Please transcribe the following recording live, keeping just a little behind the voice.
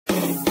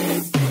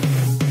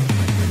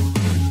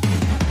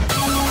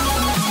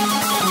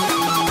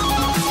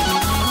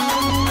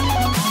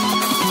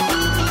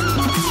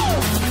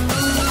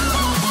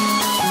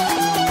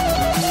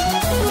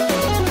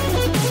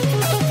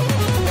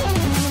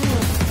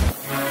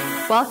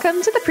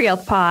Welcome to the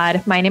Pre-Health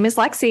Pod. My name is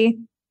Lexi.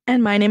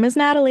 And my name is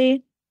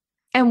Natalie.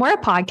 And we're a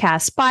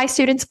podcast by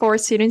students for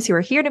students who are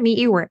here to meet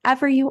you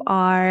wherever you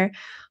are.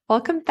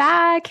 Welcome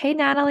back. Hey,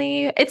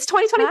 Natalie. It's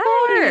 2024.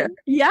 Hi.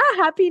 Yeah.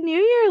 Happy New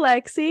Year,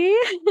 Lexi.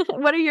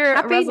 What are your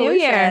Happy New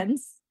Year.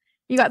 resolutions?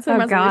 You got some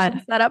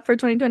resolutions set up for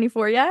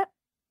 2024 yet?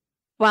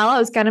 Well, I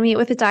was going to meet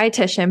with a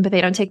dietitian, but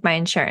they don't take my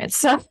insurance.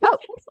 So.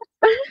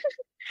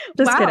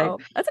 Just kidding.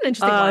 That's an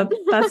interesting one.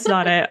 That's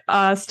not it.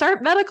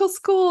 Start medical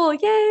school.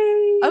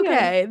 Yay.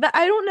 Okay.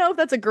 I don't know if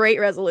that's a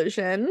great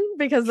resolution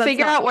because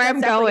figure out where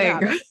I'm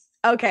going.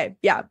 Okay.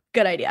 Yeah.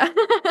 Good idea.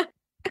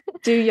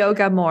 Do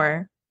yoga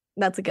more.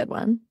 That's a good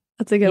one.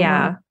 That's a good one.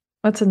 Yeah.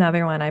 What's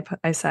another one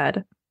I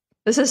said?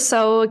 This is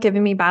so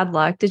giving me bad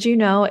luck. Did you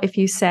know if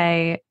you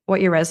say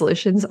what your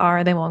resolutions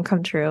are, they won't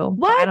come true?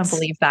 What? I don't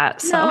believe that.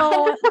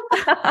 So.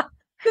 No.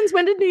 Since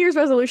when did New Year's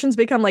resolutions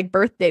become like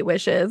birthday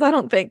wishes? I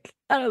don't think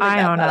that's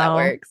how that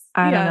works.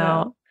 I don't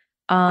know.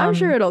 I'm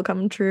sure it'll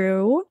come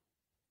true.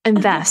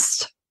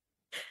 Invest.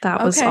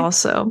 That was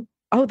also.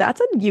 Oh, that's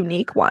a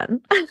unique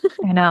one.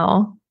 I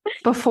know.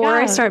 Before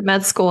I start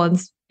med school and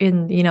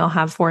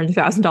have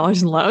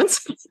 $400,000 in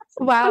loans.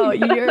 Wow,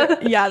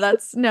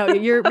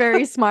 you're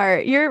very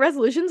smart. Your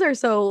resolutions are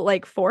so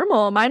like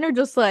formal. Mine are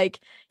just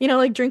like,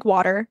 like drink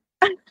water.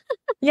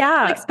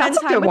 Yeah, like spend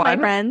time with my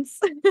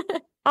friends.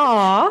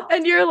 Aw.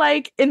 And you're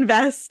like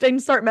invest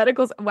and start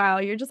medicals. Wow,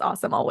 you're just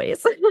awesome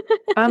always.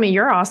 I mean,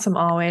 you're awesome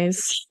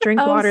always.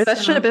 Drink water. That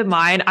should have been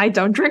mine. I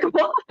don't drink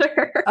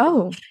water.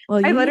 Oh,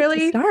 well, I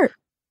literally start.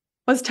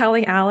 Was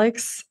telling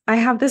Alex, I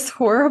have this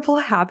horrible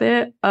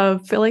habit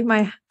of filling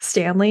my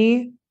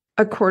Stanley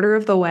a quarter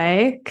of the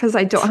way because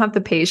I don't have the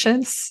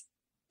patience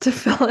to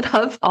fill it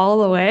up all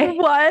the way.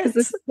 What? Because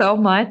it's so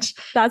much.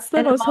 That's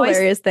the most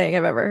hilarious thing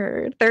I've ever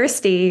heard.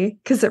 Thirsty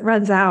because it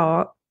runs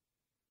out.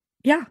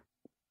 Yeah.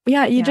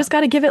 Yeah, you just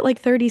got to give it like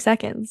 30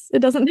 seconds. It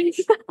doesn't take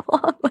that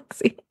long,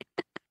 Lexi.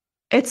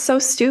 It's so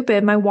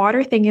stupid. My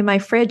water thing in my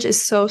fridge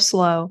is so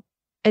slow.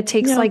 It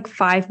takes like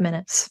 5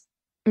 minutes.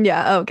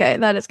 Yeah, okay.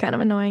 That is kind of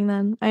annoying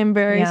then. I am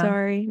very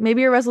sorry.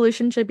 Maybe your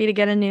resolution should be to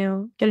get a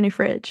new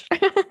fridge.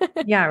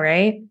 Yeah,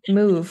 right?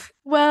 Move.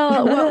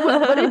 Well,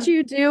 what did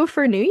you do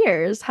for New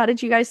Year's? How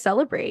did you guys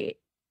celebrate?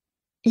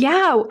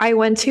 Yeah, I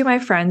went to my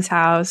friend's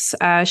house.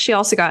 She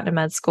also got into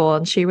med school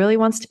and she really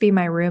wants to be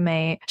my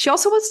roommate. She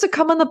also wants to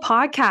come on the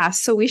podcast,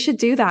 so we should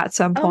do that at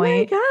some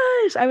point. Oh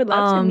my gosh, I would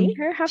love to meet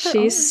her.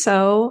 She's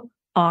so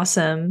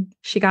awesome.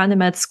 She got into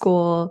med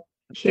school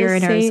here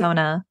in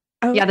Arizona.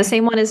 Okay. Yeah, the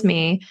same one as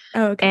me.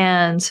 Oh, okay.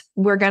 And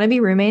we're going to be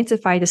roommates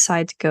if I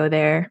decide to go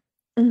there.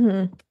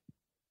 Mm-hmm.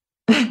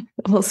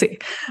 We'll see.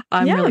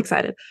 I'm really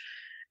excited.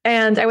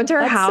 And I went to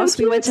her house.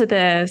 So we went to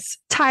this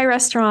Thai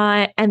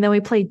restaurant and then we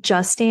played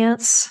Just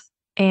Dance.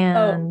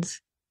 And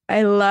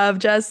I love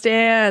Just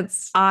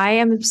Dance. I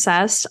am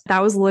obsessed.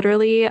 That was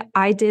literally,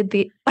 I did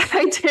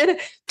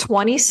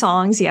 20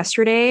 songs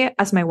yesterday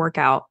as my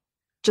workout.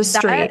 Just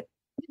straight.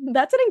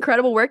 That's an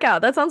incredible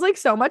workout. That sounds like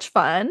so much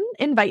fun.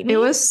 Invite me. It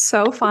was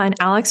so fun.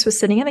 Alex was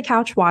sitting on the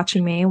couch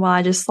watching me while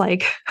I just stood in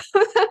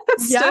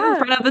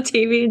front of the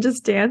TV and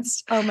just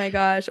danced. Oh my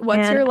gosh.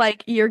 What's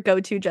your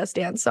go-to Just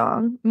Dance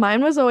song?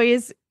 Mine was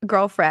always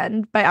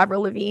Girlfriend by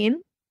Avril Lavigne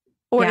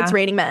or It's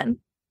Raining Men.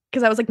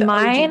 Because I was like the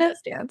OG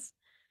Just Dance.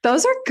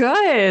 Those are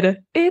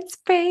good. It's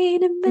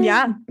raining men.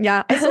 Yeah.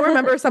 Yeah. I still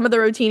remember some of the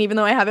routine even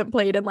though I haven't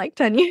played in like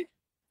 10 years.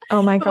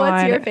 Oh my God.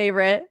 What's your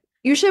favorite?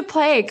 You should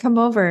play. Come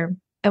over.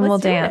 And we'll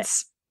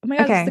dance. Oh my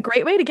God, it's a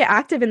great way to get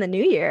active in the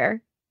new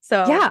year.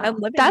 So yeah, I'm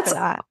living for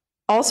that.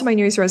 Also my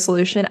New Year's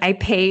resolution. I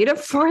paid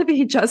for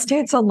the Just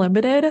Dance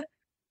Unlimited.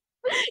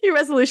 Your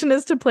resolution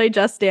is to play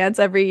Just Dance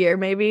every year,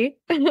 maybe?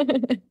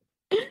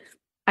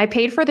 I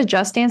paid for the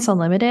Just Dance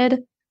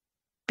Unlimited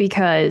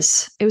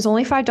because it was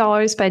only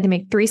 $5, but I had to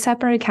make 3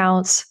 separate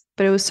accounts.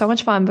 But it was so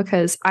much fun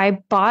because I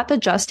bought the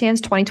Just Dance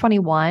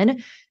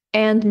 2021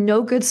 and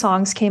no good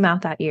songs came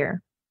out that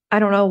year. I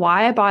don't know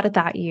why I bought it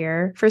that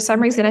year. For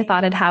some reason, I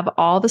thought I'd have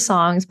all the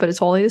songs, but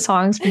it's only the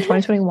songs from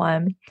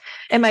 2021.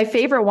 And my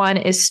favorite one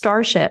is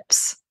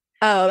Starships.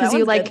 Oh, that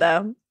one's good,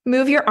 though.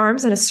 Move your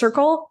arms in a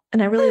circle,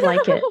 and I really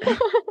like it.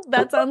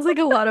 That sounds like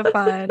a lot of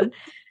fun.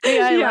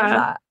 Yeah, I love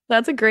that.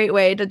 That's a great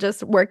way to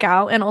just work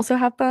out and also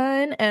have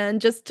fun.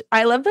 And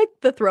I love like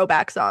the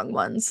throwback song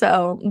ones.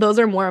 So those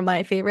are more of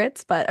my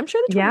favorites, but I'm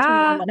sure the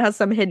 2021 one has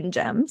some hidden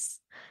gems.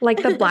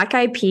 Like the Black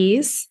Eyed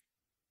Peas.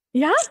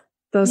 Yeah.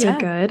 Those are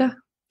good.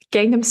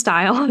 Gangnam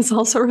Style is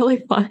also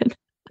really fun.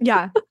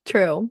 Yeah,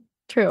 true.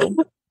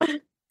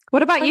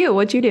 What about you?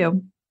 What'd you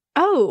do?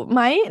 Oh,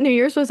 my New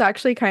Year's was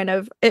actually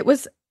it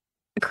was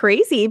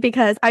crazy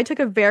because I took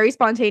a very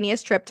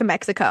spontaneous trip to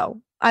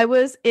Mexico. I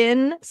was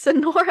in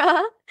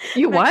Sonora.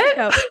 You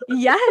Mexico. What?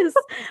 Yes.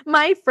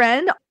 My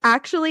friend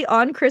actually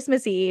on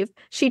Christmas Eve,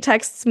 she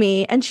texts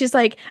me and she's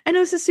like, I know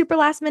this is super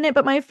last minute,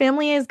 but my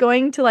family is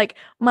going to like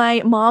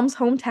my mom's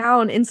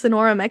hometown in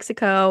Sonora,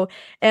 Mexico.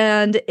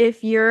 And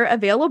if you're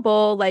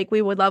available, like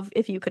we would love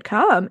if you could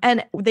come.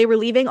 And they were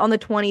leaving on the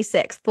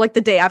 26th, like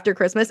the day after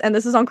Christmas. And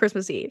this is on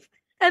Christmas Eve.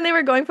 And they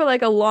were going for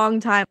like a long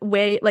time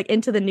way like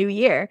into the new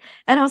year.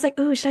 And I was like,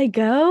 "Ooh, should I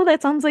go?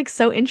 That sounds like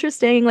so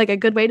interesting, like a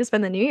good way to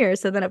spend the new year."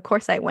 So then of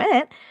course I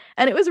went,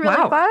 and it was really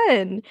Wow.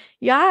 fun.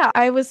 Yeah,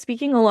 I was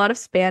speaking a lot of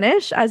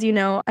Spanish. As you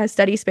know, I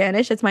study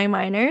Spanish. It's my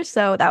minor,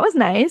 so that was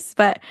nice,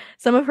 but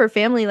some of her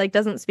family like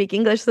doesn't speak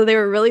English, so they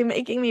were really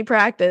making me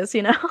practice,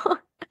 you know?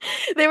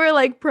 They were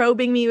like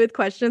probing me with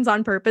questions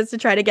on purpose to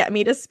try to get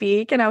me to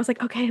speak, and I was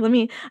like, "Okay,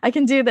 I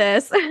can do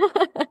this."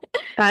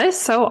 That is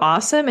so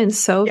awesome and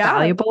so Yeah.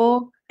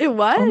 valuable. It Oh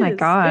my was. It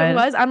God.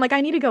 was. I'm like, I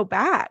need to go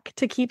back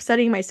to keep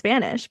studying my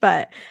Spanish.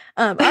 But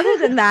other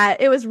than that,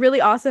 it was really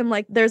awesome.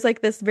 Like, there's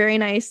like this very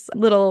nice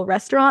little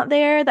restaurant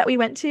there that we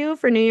went to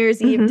for New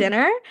Year's Eve Hmm.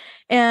 dinner.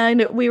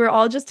 And we were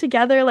all just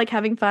together, like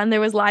having fun. There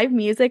was live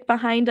music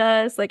behind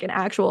us, like an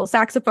actual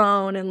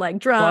saxophone and like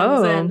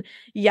drums. Whoa. And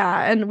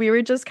yeah, and we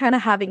were just kind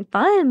of having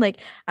fun. Like,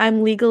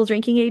 I'm legal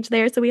drinking age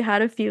there. So we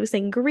had a few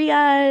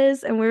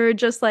sangrias and we were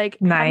just like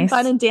having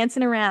fun Nice. and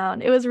dancing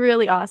around. It was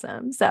really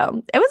awesome.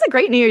 So it was a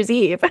great New Year's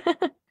Eve.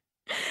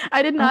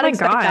 I did Oh not my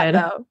expect that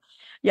God. though.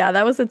 Yeah,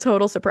 that was a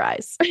total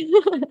surprise.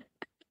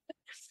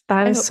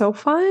 That I is hope, so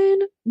fun.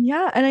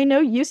 yeah, and I know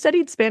you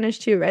studied Spanish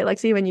too, right? Like,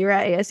 see, when you were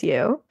at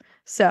ASU,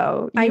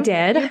 so I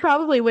did. you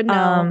probably would know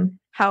Um,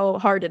 how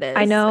hard it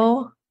I is.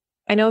 know,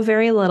 I know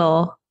very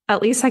little.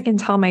 At least I can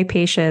tell my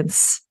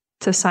patients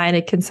to sign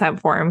a consent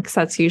form because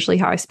that's usually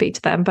how I speak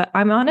to them. But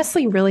I'm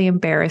honestly really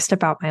embarrassed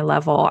about my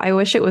level. I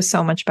wish it was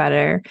so much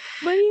better.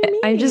 What do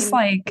you I just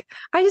mean?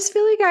 I just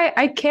feel like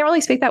I can't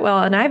really speak that well,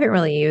 and I haven't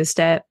really used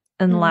it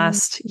in the Mm,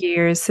 last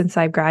years since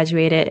I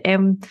graduated.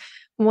 And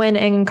when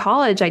in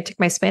college I took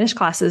my Spanish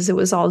classes, it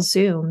was all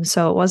Zoom,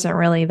 so it wasn't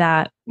really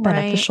that right.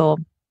 beneficial.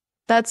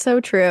 That's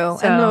so true. And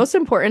the So most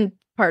important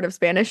part of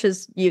Spanish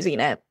is using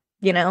it,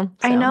 you know?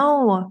 I So,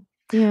 know.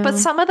 But yeah.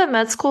 some of the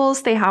med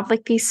schools, they have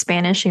like these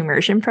Spanish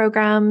immersion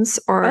programs,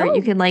 or you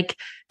Oh, can like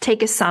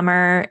take a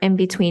summer in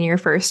between your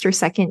first or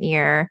second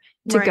year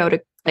to go right.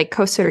 to like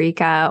Costa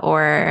Rica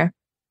or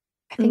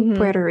I think Hmm.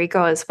 Puerto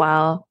Rico as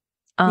well.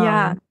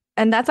 Yeah.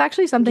 And that's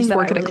actually something Just that I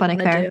work at a really want clinic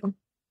to there. do.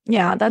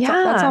 Yeah, that's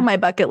on Yeah. my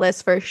bucket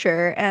list for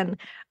sure. And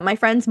my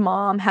friend's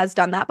mom has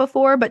done that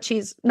before, but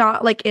she's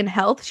not like in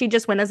health. She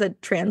just went as a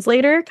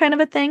translator kind of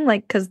a thing,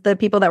 like because the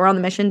people that were on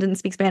the mission didn't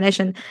speak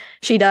Spanish and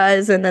she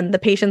does, and then the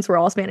patients were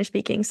all Spanish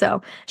speaking.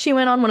 So she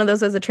went on one of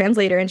those as a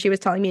translator and she was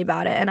telling me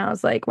about it. And I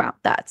was like, wow,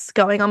 that's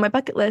going on my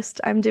bucket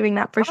list. I'm doing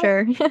that for Oh,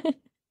 sure.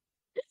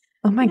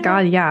 oh my Yeah,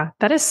 God. Yeah.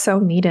 That is so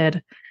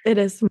needed. it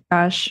is. Oh my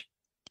gosh.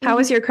 How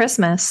was your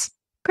Christmas?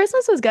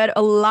 Christmas was good,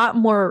 a lot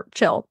more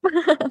chill.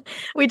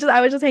 I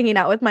was just hanging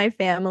out with my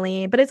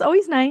family, but it's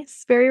always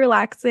nice, very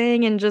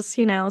relaxing and just,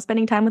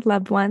 spending time with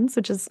loved ones,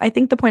 which is I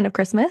think the point of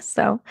Christmas.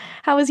 So,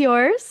 how was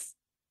yours?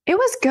 It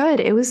was good.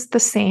 It was the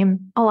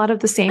same, a lot of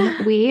the same.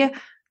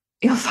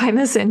 You'll find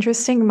this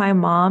interesting. My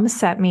mom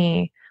sent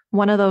me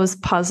one of those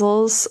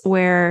puzzles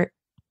where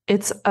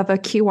it's of a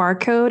QR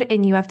code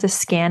and you have to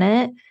scan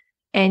it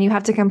and you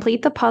have to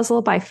complete the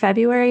puzzle by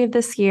February of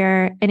this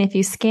year. And if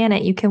you scan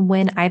it, you can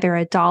win either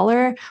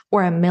 $1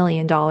 or $1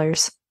 million. Oh.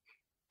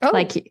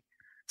 Like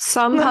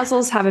some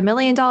puzzles have $1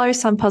 million,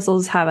 some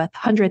puzzles have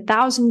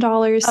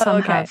 $100,000, Oh, some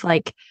okay. have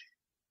like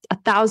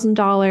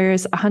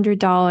 $1,000,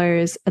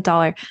 $100,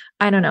 $1.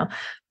 I don't know.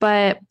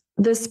 But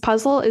this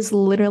puzzle is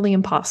literally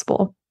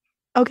impossible.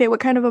 Okay, what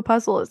kind of a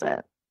puzzle is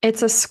it?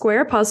 It's a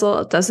square puzzle.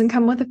 It doesn't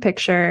come with a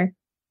picture.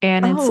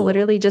 And it's Oh,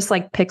 literally just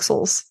like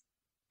pixels,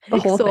 the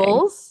whole thing.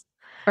 pixels.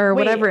 Or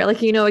Wait. whatever,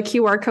 like, a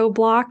QR code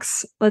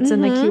blocks that's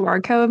in the Mm-hmm.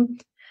 QR code.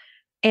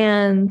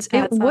 And it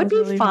That would sounds be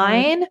really hard.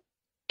 fine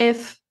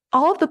if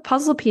all of the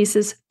puzzle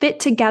pieces fit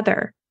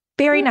together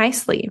very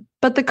nicely,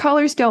 but the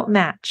colors don't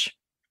match.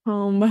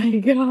 Oh my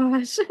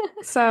gosh.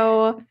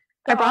 So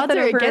I The brought odds that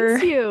are over.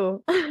 against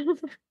you.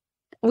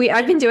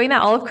 I've been doing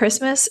that all of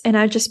Christmas and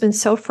I've just been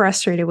so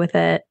frustrated with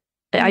it.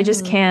 I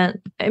just Hmm.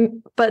 can't.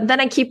 But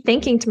then I keep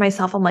thinking to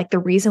myself, I'm like, the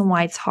reason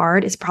why it's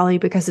hard is probably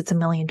because it's $1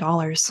 million.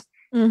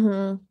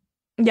 Hmm.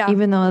 Yeah.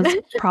 Even though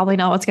it's probably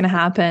not what's going to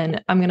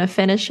happen, I'm going to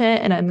finish it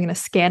and I'm going to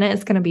scan it.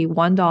 It's going to be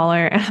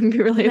 $1 and I'm going to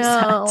be really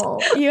upset. No,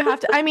 you have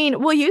to. I mean,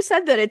 well, you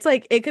said that it's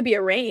like it could be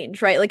a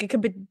range, right? Like it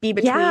could be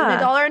between a Yeah.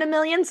 dollar and a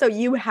million. So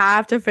you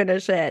have to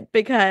finish it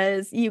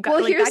because you got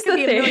Well, like here's that could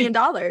the be $1 million.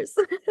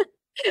 thing.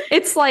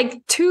 It's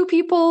like two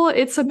people,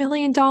 it's $1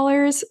 million.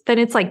 Then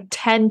it's like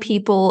 10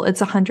 people,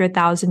 it's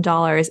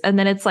 $100,000. And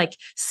then it's like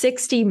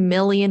 60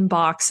 million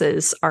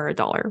boxes are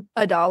 $1,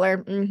 A dollar.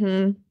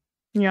 Mm-hmm. which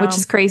Yeah.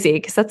 is crazy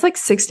because that's like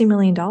 $60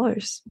 million.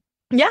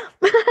 Yeah.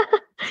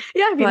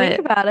 Yeah, if you think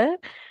But about it.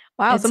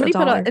 Wow, it's a somebody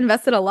dollar.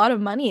 invested a lot of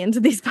money into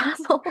these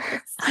puzzles.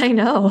 I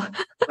know.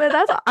 But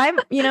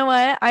you know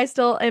what? I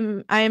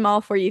am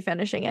all for you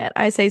finishing it.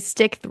 I say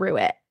stick through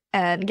it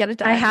and get it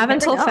I done. You have never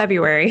until know.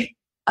 February.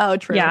 Oh,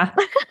 true. Yeah.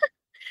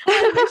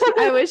 Well,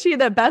 I wish you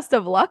the best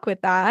of luck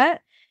with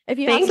that. Thank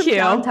you. If you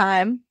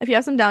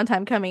have some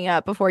downtime coming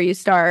up before you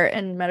start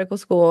in medical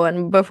school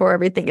and before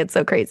everything gets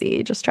so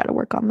crazy, just try to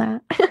work on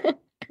that.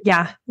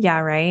 Yeah, yeah,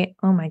 right.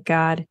 Oh my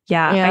God.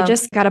 Yeah, I Yeah.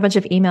 just got a bunch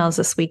of emails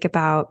this week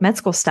about med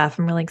school stuff.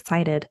 I'm really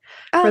excited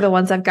for the Ah,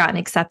 ones I've gotten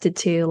accepted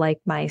to, like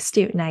my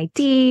student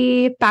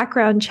ID,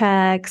 background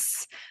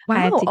checks. I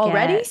have wow, to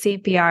already? get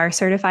CPR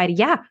certified.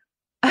 Yeah.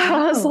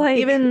 I was Wow. like,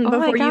 Even oh my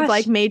before you've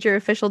like gosh. made your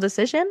official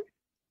decision?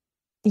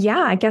 Yeah,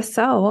 I guess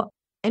so.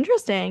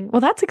 Interesting.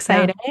 Well, that's Yeah.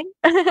 exciting.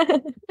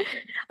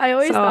 I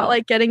always thought So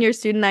like getting your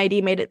student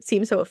ID made it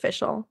seem so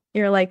official.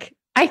 You're like,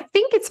 I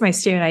think it's my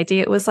student ID.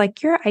 It was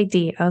like, your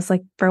ID. I was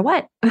like, for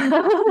what? for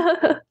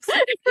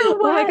Oh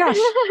my what? gosh.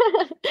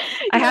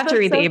 I Yeah, have to that's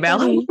read the so email.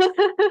 funny.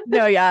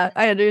 No, yeah,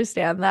 I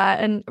understand that.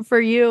 And for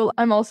you,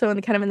 I'm also in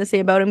the kind of in the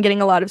same boat. I'm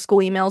getting a lot of school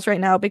emails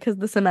right now because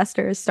the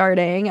semester is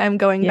starting. I'm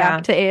going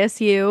back Yeah. to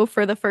ASU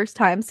for the first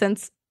time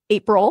since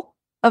April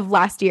of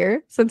last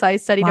year, since I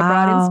studied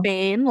abroad in Wow.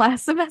 Spain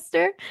last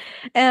semester.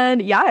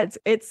 And yeah,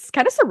 it's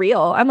kind of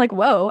surreal. I'm like,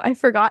 whoa, I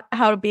forgot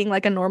how being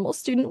like a normal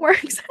student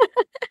works.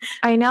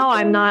 I know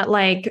I'm not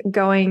like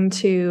going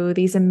to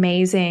these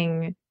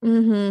amazing,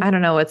 Mm-hmm. I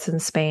don't know what's in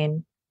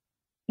Spain.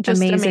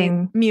 Just amazing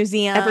Amazing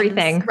museums,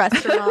 everything.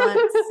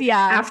 restaurants.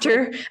 Yeah,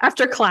 like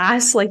After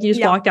class, like you just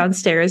yep. walk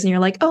downstairs and you're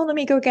like, "Oh, let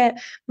me go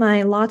get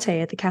my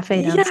latte at the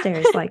cafe Yeah,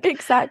 downstairs." Like,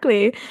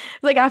 exactly.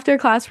 Like after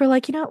class, we're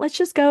like, let's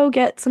just go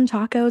get some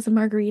tacos and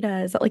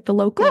margaritas at like the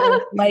local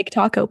like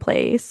taco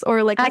place,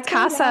 or like at let's go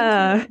down to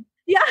casa.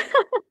 yeah,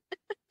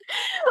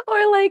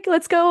 or like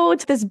let's go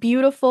to this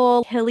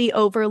beautiful hilly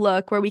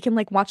overlook where we can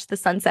like watch the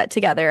sunset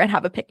together and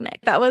have a picnic.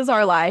 That was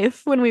our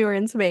life when we were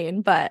in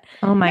Spain, but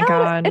Oh my now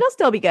God. it'll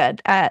still be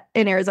good at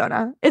in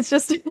Arizona. It's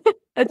just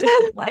a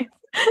different life.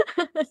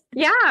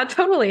 Yeah,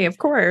 totally, of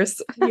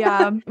course.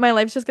 Yeah, my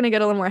life's just gonna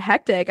get a little more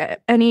hectic.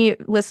 Any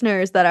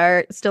listeners that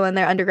are still in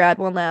their undergrad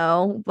will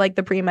know, like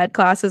the pre-med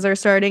classes are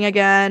starting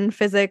again,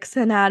 physics,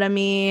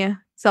 anatomy,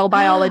 cell Are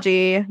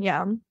biology.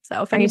 Yeah.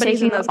 So if you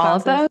anybody's in taking those all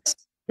of classes,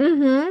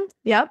 those?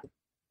 yep,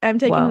 I'm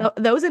taking Whoa.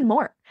 those and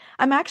more.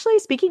 I'm actually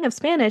speaking of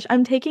Spanish.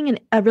 I'm taking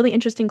a really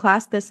interesting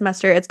class this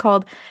semester. It's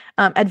called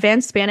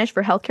Advanced Spanish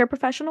for Healthcare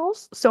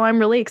Professionals. So I'm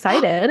really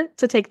excited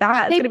to take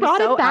that. It's They gonna be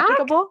brought it so back?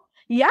 applicable.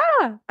 Yeah,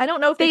 I don't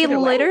know if they They took it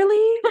away.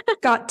 literally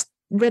got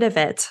rid of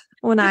it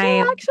when Did they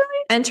I actually?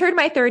 entered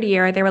my third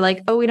year. They were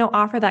like, "Oh, we don't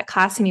offer that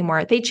class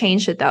anymore." They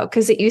changed it though,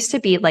 because it used to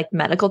be like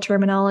medical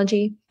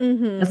terminology.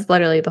 Mm-hmm. That's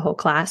literally the whole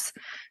class.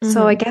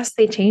 So I Mm-hmm. guess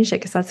they changed it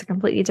because that's a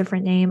completely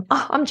different name.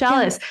 Oh, I'm Yeah.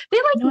 jealous. They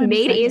No, like I'm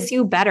made excited.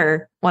 ASU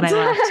better when I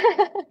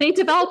left. They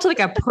developed like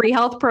a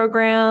pre-health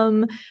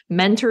program,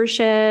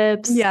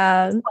 mentorships,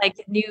 Yeah.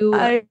 like new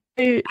I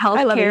love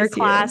healthcare ASU.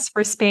 class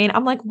for Spain.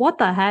 I'm like, what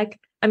the heck?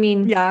 I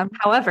mean, Yeah.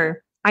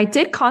 however, I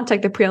did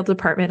contact the pre-health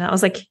department. And I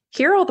was like,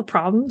 here are all the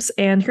problems,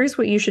 and here's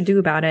what you should do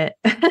about it.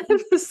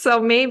 So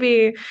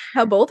maybe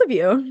How bold of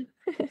you.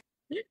 No,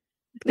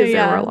 because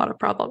there were a yeah. lot of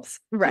problems.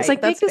 I was Right.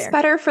 like, make That's this fair.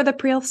 better for the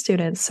pre-health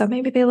students. So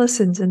maybe they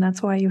listened, and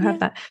that's why you have Yeah.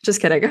 that.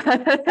 Just kidding.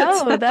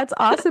 No, that's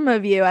awesome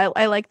of you.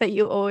 I like that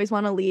you always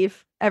want to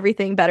leave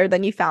everything better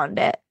than you found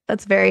it.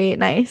 That's very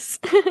nice.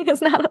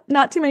 Because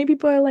not too many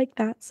people are like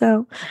that.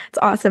 So it's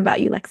awesome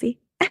about you, Lexi.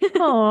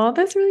 Oh,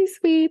 that's really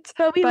sweet.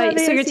 But we love But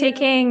so you're ASU.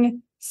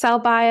 taking cell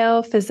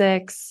bio,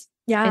 physics,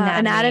 Yeah, anatomy.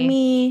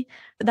 anatomy,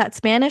 that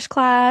Spanish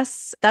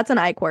class, that's an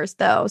I course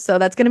though. So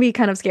that's going to be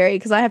kind of scary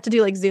because I have to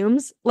do like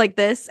Zooms like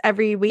this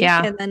every week.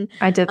 Yeah, And then,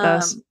 I did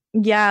those.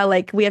 yeah,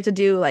 like we have to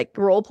do like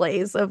role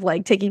plays of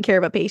like taking care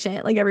of a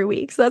patient like every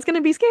week. So that's going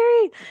to be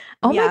scary.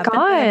 Oh my Yeah, but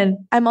then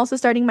God. I'm also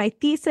starting my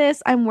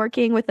thesis. I'm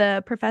working with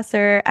a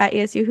professor at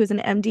ASU who's an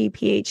MD,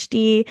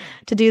 PhD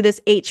to do this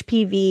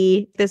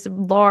HPV, this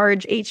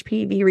large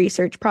HPV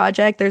research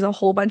project. There's a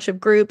whole bunch of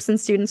groups and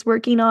students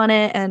working on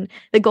it. And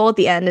the goal at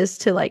the end is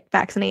to like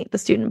vaccinate the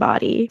student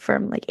body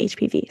from like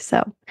HPV. So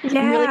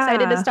I'm really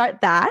excited to Yeah.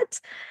 start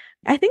that.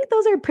 I think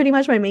those are pretty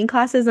much my main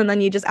classes. And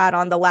then you just add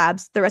on the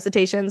labs, the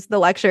recitations, the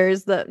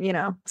lectures,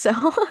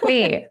 so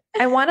Wait,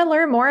 I want to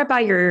learn more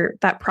about your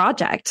that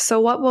project. So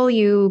what will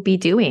you be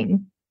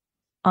doing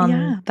on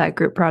yeah. that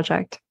group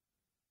project?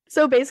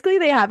 So basically,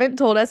 they haven't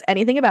told us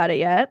anything about it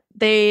yet.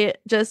 They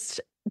just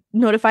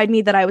notified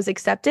me that I was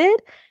accepted,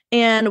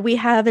 and we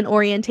have an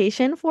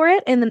orientation for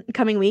it in the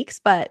coming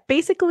weeks. But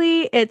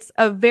basically, it's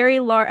a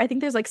very large, I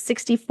think there's like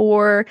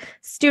 64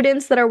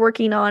 students that are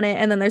working on it,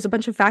 and then there's a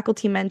bunch of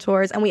faculty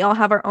mentors, and we all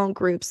have our own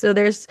groups. So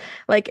there's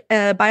like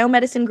a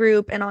biomedicine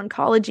group, an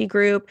oncology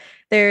group,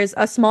 there's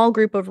a small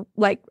group of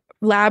like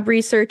lab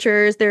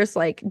researchers, there's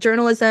like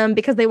journalism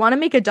because they want to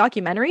make a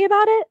documentary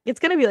about it. It's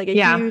going to be like a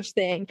Yeah. huge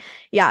thing.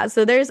 Yeah,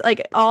 so there's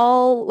like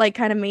all like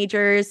kind of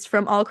majors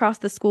from all across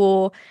the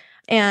school.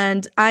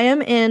 And I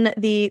am in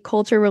the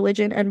culture,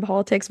 religion, and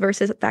politics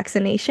versus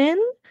vaccination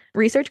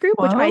research group,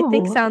 which I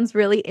think Whoa. sounds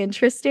really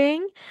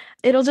interesting.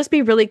 It'll just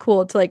be really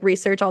cool to like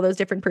research all those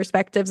different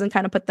perspectives and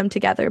kind of put them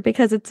together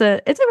because it's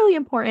a really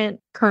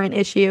important current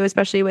issue,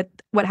 especially with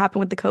what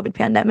happened with the COVID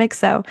pandemic.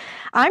 So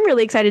I'm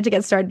really excited to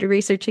get started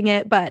researching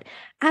it. But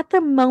at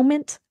the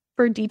moment,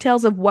 for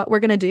details of what we're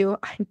gonna do,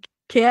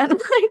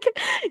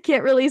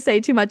 can't really say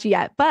too much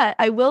yet, but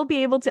I will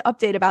be able to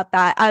update about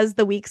that as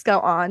the weeks go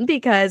on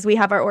because we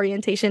have our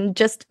orientation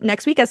just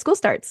next week as school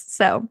starts.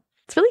 So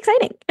it's really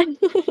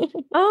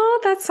exciting. Oh,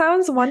 that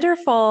sounds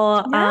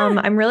wonderful. Yeah,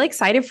 I'm really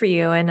excited for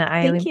you and thank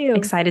I'm you.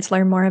 excited to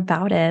learn more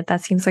about it.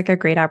 That seems like a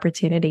great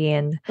opportunity.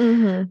 And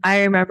Hmm.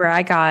 I remember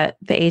I got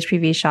the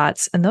HPV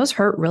shots and those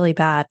hurt really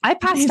bad. I Me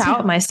passed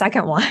out too. my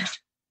second one.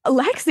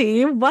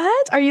 Lexi,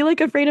 what? Are you like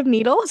afraid of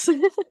needles?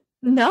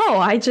 No,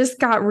 I just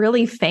got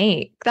really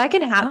faint. That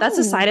can happen. That's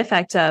a Oh. side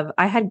effect of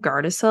I had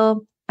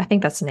Gardasil. I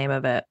think that's the name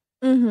of it.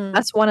 Mm-hmm.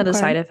 That's one of the Okay.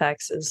 side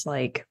effects is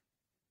like,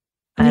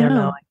 I don't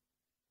know, Yeah. like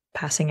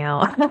passing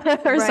out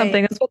or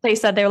something. Right. That's what they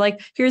said. They were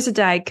like, here's a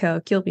Diet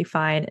Coke. You'll be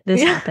fine.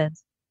 This Yeah.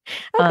 happens.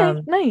 Okay.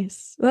 Um,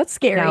 Nice. That's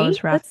yeah, it scary.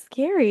 was rough. That's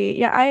scary.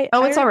 Yeah. I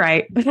Oh, it's I all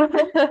right.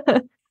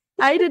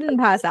 I didn't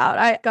pass out.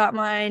 I got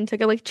mine,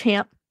 took it like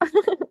champ.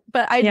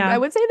 But I Yeah.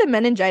 would say the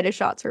meningitis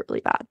shots were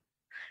really bad. If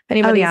Oh,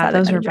 anybody's yeah, had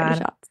their those were meningitis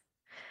bad. shots.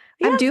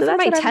 I'm Yeah, due so for that's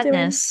my what I'm doing.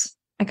 tetanus.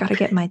 I got to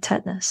get my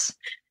tetanus.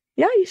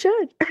 Yeah, you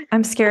should.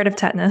 I'm scared of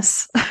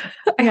tetanus.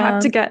 Yeah.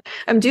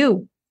 I'm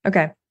due.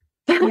 Okay.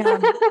 Yeah.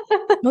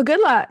 Well, good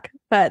luck.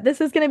 But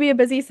this is going to be a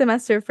busy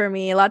semester for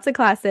me. Lots of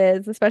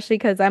classes, especially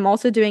because I'm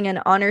also doing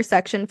an honors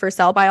section for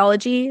cell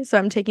biology. So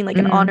I'm taking like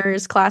an Mm,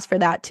 honors class for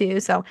that too.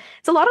 So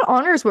it's a lot of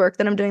honors work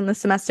that I'm doing this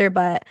semester,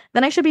 but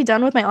then I should be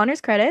done with my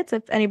honors credits.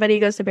 If anybody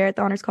goes to Barrett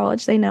the Honors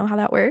College, they know how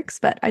that works,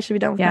 but I should be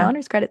done with my yeah.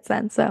 honors credits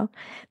then. So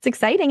it's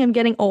exciting. I'm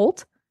getting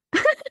old,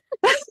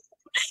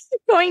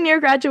 going near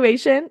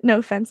graduation. No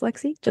offense,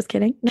 Lexi. Just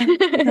kidding. No,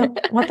 no.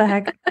 What the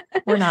heck?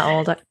 We're not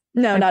old.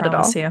 No, I not at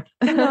promise all. you.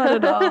 Not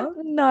at all.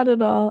 Not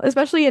at all.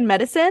 Especially in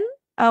medicine.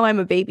 Oh, I'm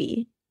a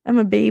baby. I'm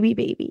a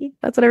baby.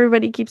 That's what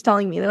everybody keeps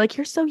telling me. They're like,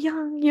 you're so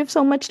young. You have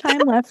so much time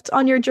left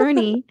on your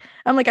journey.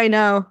 I'm like, I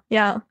know.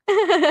 Yeah.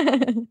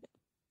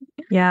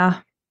 Yeah.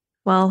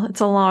 Well, it's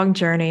a long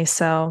journey,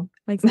 so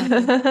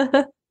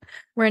Exactly.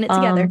 We're in it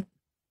together. um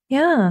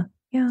yeah,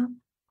 yeah.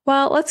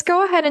 Well, let's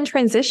go ahead and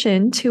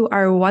transition to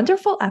our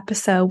wonderful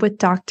episode with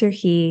Dr.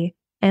 He,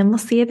 and we'll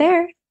see you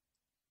there.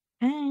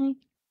 Hey.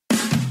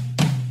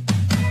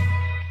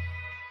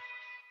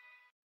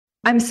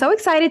 I'm so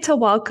excited to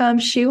welcome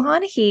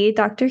Shuhan He,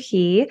 Dr.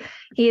 He.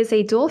 He is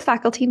a dual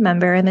faculty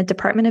member in the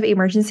Department of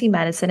Emergency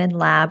Medicine and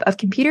Lab of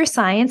Computer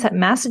Science at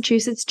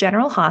Massachusetts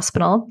General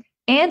Hospital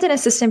and an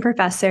assistant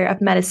professor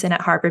of medicine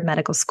at Harvard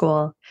Medical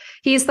School.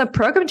 He is the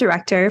program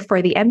director for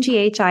the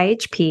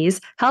MGH-IHP's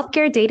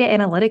Healthcare Data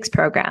Analytics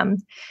Program.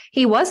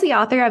 He was the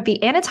author of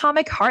the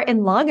Anatomic Heart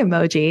and Lung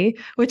Emoji,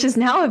 which is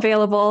now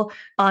available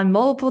on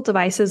multiple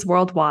devices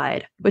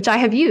worldwide, which I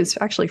have used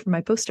actually for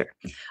my poster.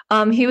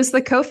 He was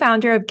the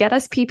co-founder of Get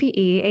Us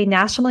PPE, a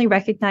nationally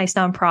recognized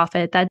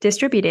nonprofit that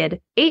distributed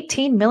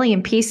 18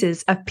 million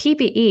pieces of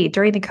PPE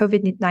during the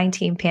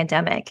COVID-19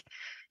 pandemic.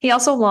 He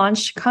also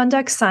launched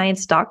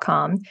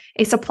ConductScience.com,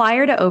 a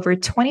supplier to over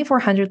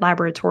 2,400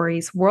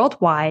 laboratories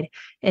worldwide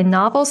in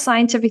novel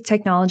scientific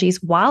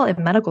technologies while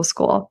in medical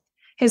school.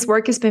 His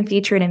work has been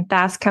featured in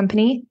Fast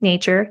Company,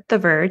 Nature, The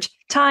Verge,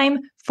 Time,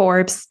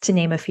 Forbes, to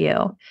name a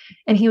few.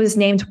 And he was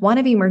named one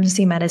of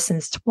emergency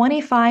medicine's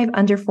 25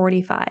 under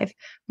 45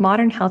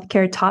 modern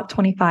healthcare top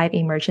 25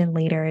 emergent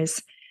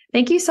leaders.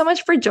 Thank you so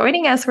much for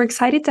joining us. We're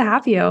excited to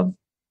have you.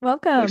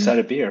 Welcome.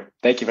 Excited to be here.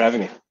 Thank you for having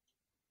me.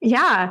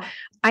 Yeah,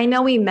 I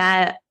know we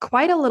met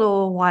quite a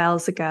little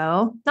whiles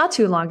ago, not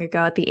too long ago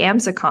at the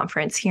AMSA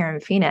conference here in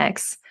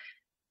Phoenix.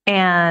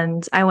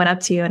 And I went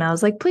up to you and I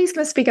was like, please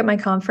come speak at my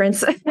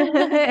conference.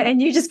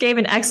 And you just gave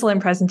an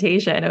excellent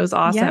presentation. It was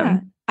awesome. Yeah.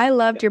 I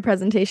loved your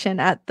presentation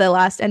at the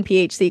last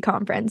NPHC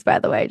conference, by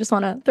the way. Just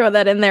want to throw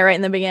that in there right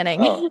in the beginning.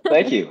 Oh,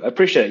 thank you. I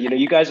appreciate it.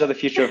 You guys are the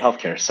future of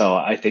healthcare. So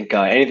I think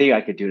anything I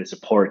could do to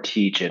support,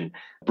 teach, and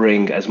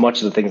bring as much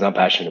of the things I'm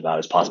passionate about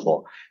as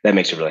possible, that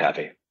makes me really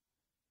happy.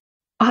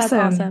 Awesome.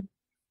 That's awesome.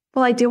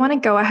 Well, I do want to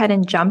go ahead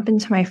and jump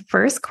into my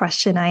first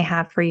question I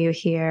have for you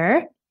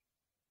here.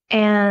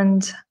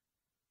 And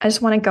I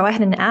just want to go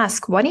ahead and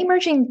ask, what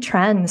emerging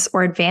trends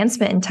or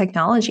advancement in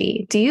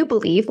technology do you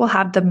believe will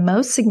have the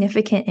most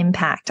significant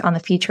impact on the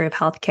future of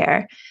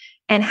healthcare?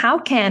 And how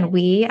can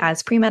we,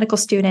 as pre-medical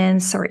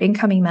students or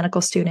incoming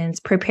medical students,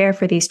 prepare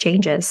for these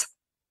changes?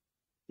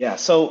 Yeah,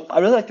 so I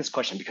really like this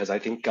question because I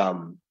think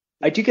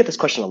I do get this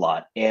question a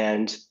lot.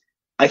 And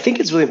I think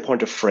it's really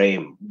important to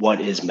frame what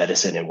is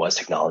medicine and what is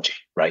technology,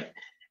 right?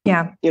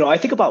 Yeah. I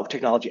think about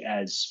technology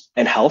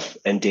and health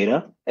and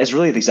data as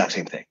really the exact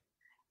same thing.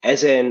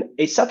 As in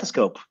a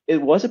stethoscope,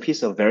 it was a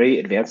piece of very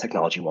advanced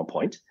technology at one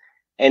point.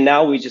 And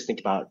now we just think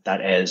about that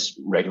as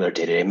regular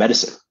day-to-day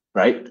medicine,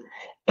 right?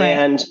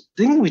 And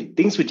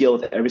things we deal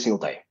with every single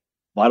day.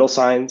 Vital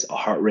signs, a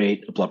heart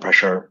rate, a blood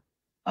pressure,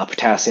 a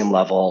potassium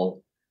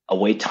level, a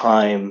wait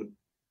time,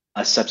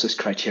 a sepsis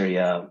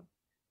criteria.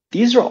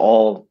 These are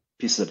all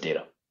pieces of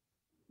data,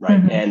 right?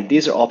 Mm-hmm. And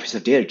these are all pieces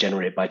of data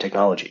generated by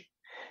technology.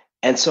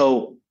 And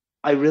so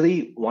I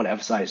really want to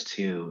emphasize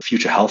to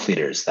future health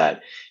leaders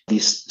that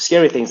these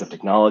scary things of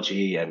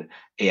technology and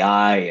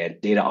AI and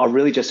data are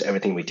really just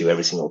everything we do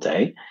every single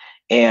day,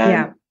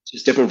 and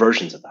just different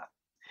versions of that.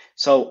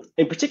 So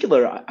in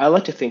particular, I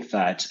like to think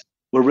that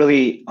we're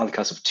really on the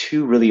cusp of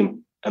two really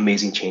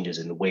amazing changes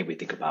in the way we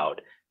think about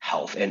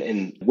health and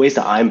in ways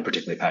that I'm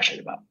particularly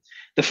passionate about.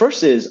 The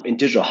first is in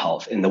digital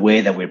health in the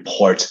way that we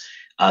report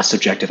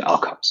subjective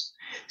outcomes.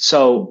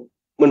 So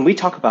when we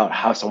talk about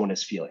how someone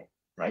is feeling,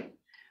 right,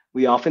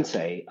 we often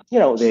say,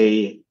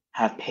 they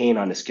have pain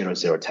on a scale of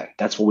 0 to 10.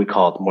 That's what we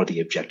call more the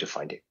objective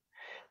finding.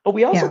 But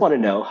we also Yeah. want to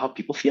know how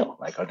people feel.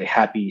 Like, are they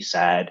happy,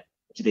 sad?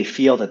 Do they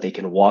feel that they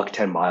can walk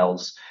 10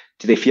 miles?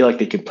 Do they feel like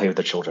they can play with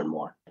their children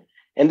more?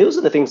 And those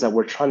are the things that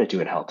we're trying to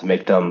do in health to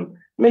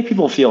make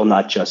people feel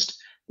not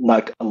just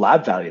like a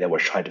lab value that we're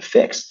trying to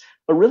fix,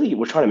 but really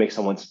we're trying to make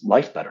someone's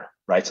life better,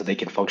 right? So they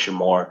can function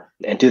more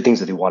and do things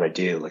that they want to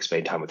do, like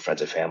spending time with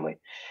friends and family.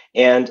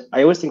 And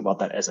I always think about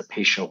that as a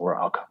patient-reported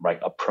outcome, right?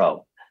 A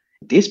pro.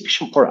 These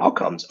patient-reported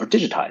outcomes are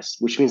digitized,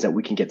 which means that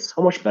we can get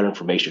so much better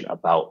information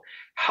about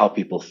how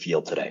people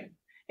feel today.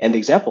 And the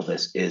example of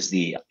this is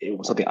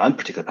something I'm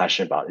particularly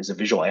passionate about is the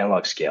visual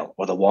analog scale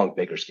or the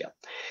Wong-Baker scale.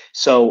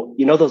 So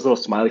those little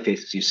smiley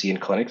faces you see in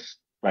clinics,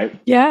 right?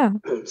 Yeah.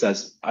 It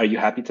says, "Are you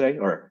happy today?"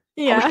 Or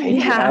 "How much Yeah. pain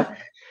do you have?"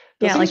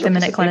 Those Yeah, like things are the a piece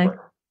Minute of Clinic.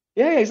 paper.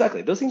 Yeah,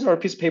 exactly. Those things are a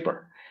piece of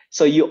paper.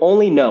 So you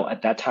only know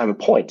at that time and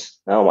point.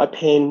 Oh, my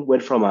pain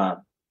went from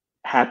a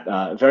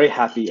very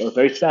happy or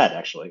very sad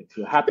actually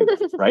to a happy one,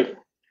 right?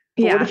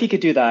 But what Yeah. if you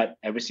could do that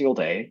every single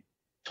day,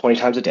 20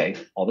 times a day,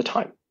 all the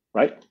time,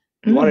 right?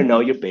 You want to Mm. know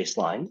your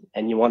baseline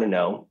and you want to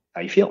know how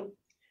you feel.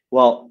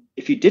 Well,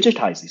 if you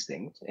digitize these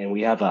things, and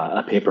we have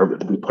a paper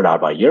that we put out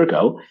about a year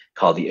ago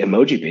called the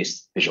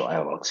Emoji-based Visual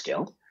Analog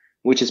Scale,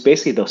 which is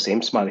basically those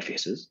same smiley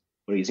faces,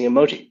 we're using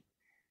emoji,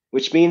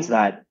 which means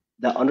that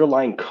the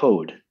underlying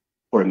code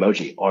for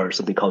emoji are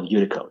something called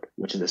Unicode,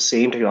 which is the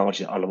same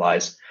technology that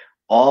underlies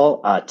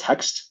all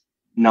text,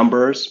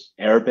 numbers,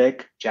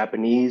 Arabic,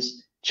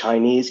 Japanese,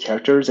 Chinese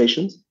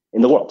characterizations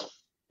in the world.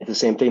 It's the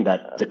same thing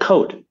that the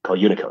code called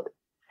Unicode.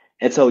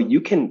 And so you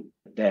can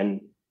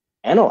then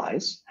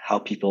analyze how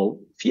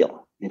people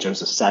feel in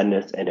terms of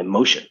sadness and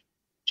emotion,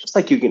 just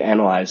like you can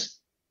analyze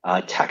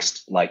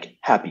text like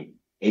happy,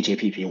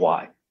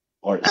 HAPPY,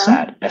 or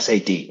sad,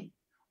 SAD,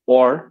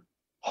 or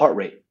heart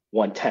rate,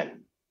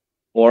 110,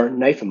 or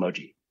knife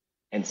emoji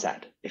and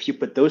sad. If you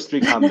put those three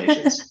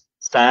combinations,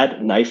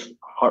 sad, knife,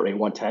 heart rate,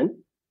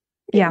 110,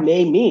 it Yeah.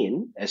 may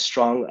mean as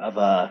strong of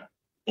a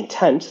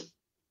intent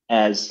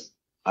as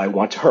I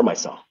want to hurt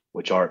myself,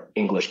 which are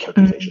English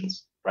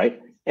characterizations,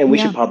 right? And we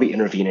should Yeah. probably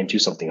intervene and do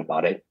something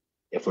about it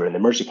if we're in the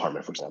emergency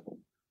department, for example.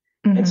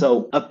 And Mhm.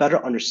 so a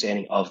better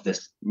understanding of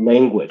this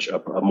language,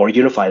 a more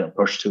unified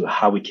approach to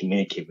how we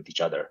communicate with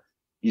each other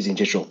using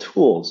digital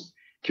tools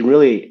can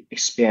really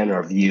expand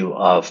our view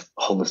of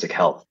holistic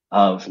health,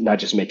 of not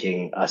just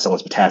making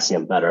someone's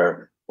potassium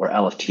better or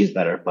LFTs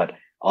better, but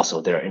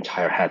also their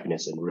entire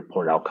happiness and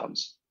report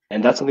outcomes.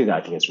 And that's something that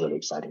I think is really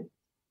exciting.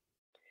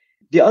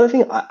 The other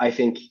thing I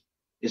think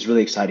is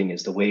really exciting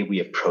is the way we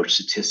approach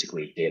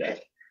statistically data.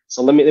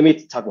 So let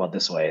me talk about it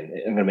this way, and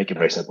I'm going to make it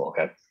very simple.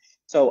 Okay.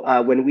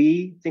 So when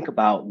we think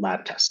about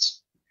lab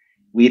tests,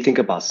 we think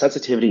about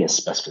sensitivity and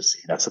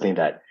specificity. That's something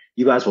that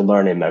you guys will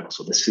learn in medical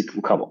school. This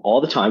will come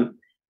all the time,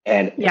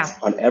 and Yeah.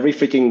 it's on every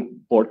freaking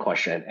board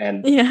question.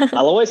 And Yeah.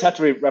 I'll always have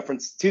to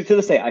reference to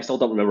this day. I still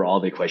don't remember all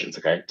the equations.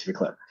 Okay, to be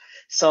clear.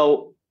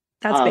 So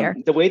That's fair.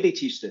 the way they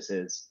teach this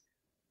is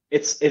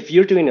it's if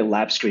you're doing a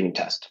lab screening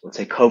test, let's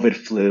say COVID,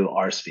 flu,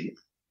 RSV,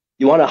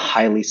 you want a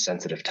highly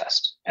sensitive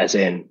test, as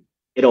in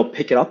it'll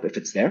pick it up if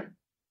it's there,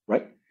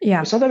 right?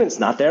 Yeah. But sometimes it's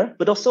not there,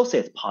 but they'll still say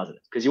it's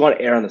positive because you want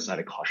to err on the side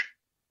of caution.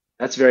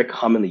 That's very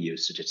commonly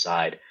used to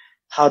decide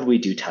how do we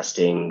do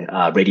testing,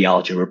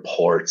 radiology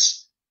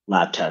reports,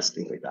 lab tests,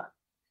 things like that.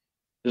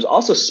 There's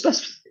also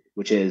specificity,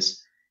 which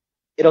is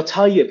it'll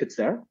tell you if it's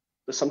there,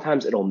 but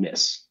sometimes it'll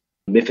miss.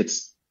 If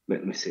it's,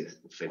 let me see if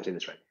I'm saying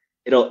this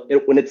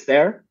right. When it's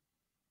there,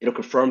 it'll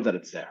confirm that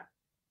it's there,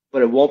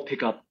 but it won't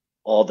pick up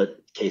all the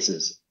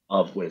cases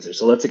of when it's there.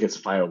 So let's say it's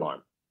a fire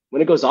alarm.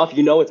 When it goes off,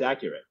 you know it's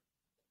accurate,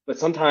 but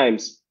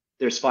sometimes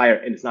there's fire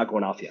and it's not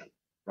going off yet,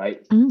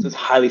 right? So it's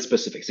highly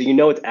specific. So you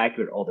know it's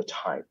accurate all the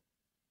time.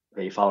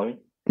 Are you following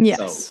me? Yes.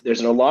 So there's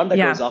an alarm that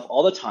Yeah. goes off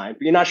all the time,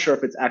 but you're not sure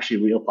if it's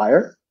actually real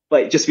fire.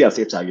 But just to be on the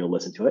safe side, you'll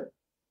listen to it.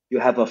 You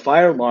have a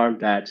fire alarm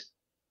that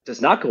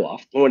does not go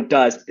off. But when it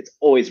does, it's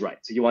always right.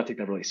 So you want to take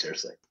that really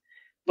seriously.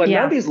 But none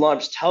Yeah. of these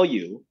alarms tell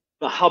you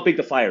about how big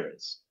the fire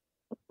is,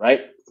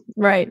 right?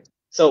 Right.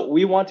 So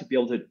we want to be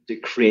able to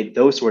create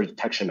those sort of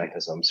detection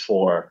mechanisms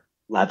for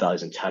lab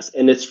values and tests.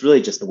 And it's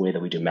really just the way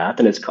that we do math.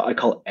 And I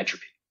call it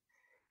entropy.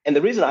 And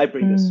the reason I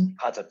bring this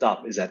concept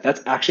up is that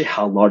that's actually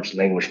how large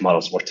language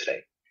models work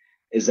today,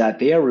 is that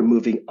they are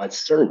removing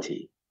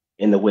uncertainty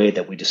in the way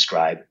that we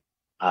describe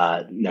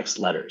next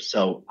letters.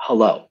 So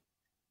hello,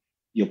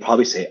 you'll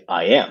probably say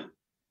I am,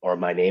 or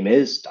my name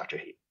is Dr.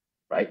 He,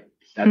 right?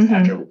 That's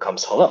after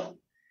comes hello.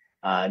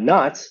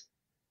 Not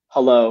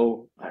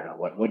hello, I don't know,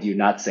 what do you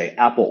not say?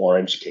 Apple,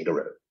 orange,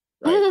 kangaroo,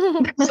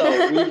 right?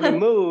 So we've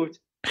removed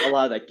a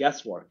lot of that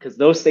guesswork because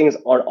those things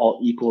aren't all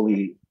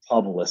equally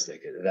probabilistic.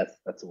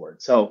 That's the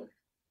word. So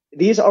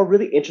these are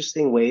really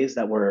interesting ways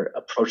that we're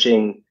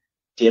approaching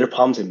data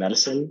problems in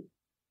medicine,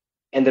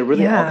 and they're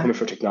really all Yeah. coming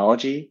from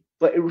technology.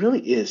 But it really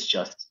is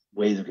just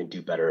ways we can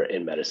do better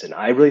in medicine.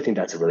 I really think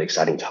that's a really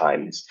exciting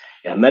time.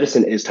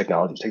 Medicine is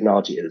technology.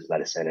 Technology is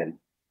medicine,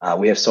 and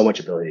we have so much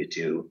ability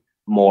to do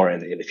more in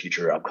the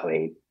future,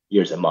 upcoming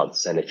years and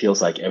months. And it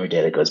feels like every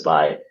day that goes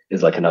by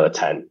is like another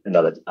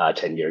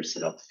 10 years.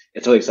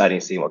 It's really exciting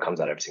seeing what comes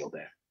out every single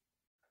day.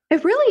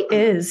 It really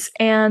is.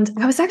 And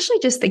I was actually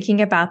just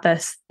thinking about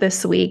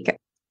this week.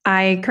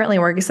 I currently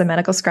work as a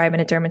medical scribe in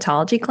a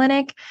dermatology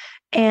clinic.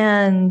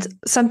 And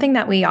something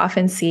that we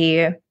often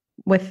see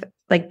with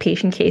like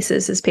patient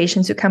cases is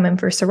patients who come in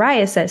for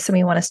psoriasis and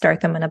we want to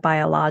start them on a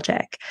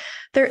biologic.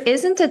 There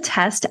isn't a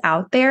test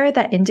out there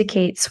that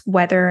indicates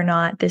whether or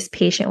not this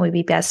patient would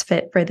be best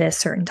fit for this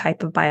certain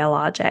type of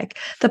biologic.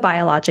 The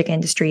biologic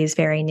industry is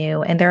very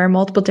new, and there are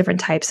multiple different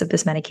types of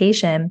this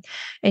medication.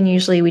 And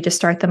usually we just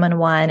start them on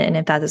one, and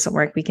if that doesn't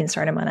work, we can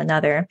start them on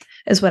another,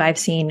 is what I've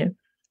seen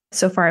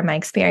so far in my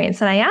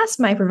experience. And I asked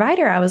my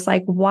provider, I was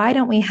like, why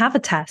don't we have a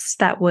test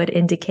that would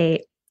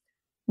indicate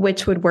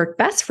which would work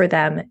best for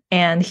them?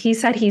 And he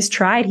said he's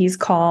tried, he's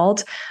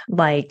called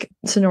like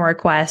Sonora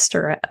Quest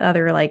or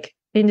other like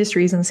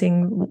industries and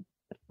seeing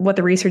what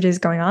the research is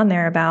going on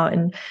there about,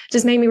 and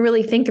just made me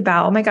really think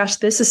about, oh my gosh,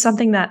 this is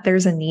something that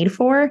there's a need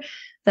for,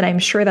 that I'm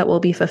sure that will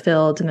be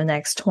fulfilled in the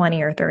next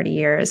 20 or 30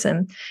 years.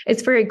 And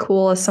it's very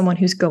cool as someone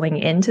who's going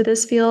into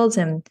this field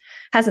and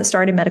hasn't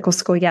started medical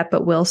school yet,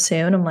 but will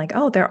soon. I'm like,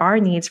 oh, there are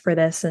needs for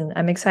this. And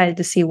I'm excited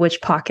to see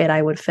which pocket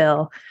I would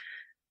fill.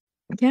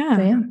 Yeah.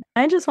 So, yeah.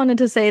 I just wanted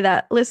to say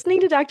that listening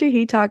to Dr.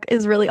 He talk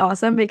is really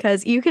awesome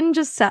because you can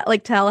just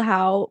tell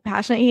how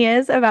passionate he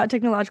is about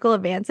technological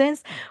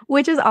advances,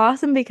 which is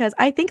awesome because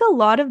I think a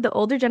lot of the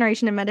older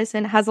generation in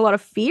medicine has a lot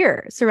of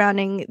fear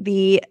surrounding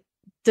the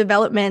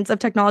developments of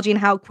technology and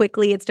how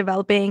quickly it's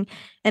developing,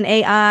 and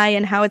AI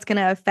and how it's going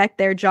to affect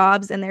their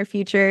jobs and their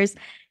futures.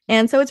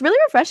 And so it's really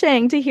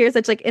refreshing to hear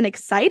such like an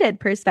excited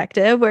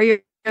perspective where you're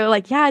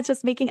like, yeah, it's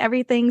just making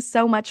everything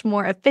so much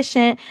more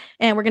efficient.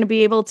 And we're going to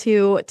be able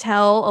to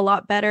tell a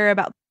lot better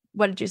about,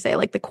 what did you say,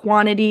 like the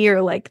quantity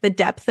or like the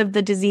depth of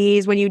the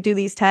disease when you do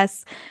these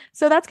tests.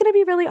 So that's going to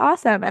be really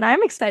awesome. And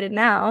I'm excited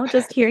now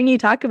just hearing you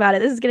talk about it.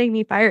 This is getting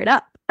me fired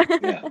up.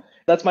 Yeah,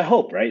 that's my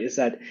hope, right? Is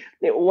that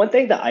one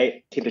thing that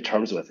I came to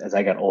terms with as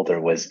I got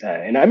older was,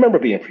 and I remember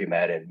being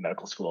pre-med in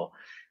medical school,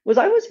 was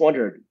I always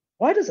wondered,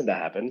 why doesn't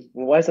that happen?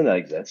 Why doesn't that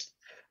exist?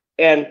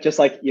 And just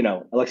like,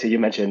 Alexa, you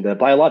mentioned the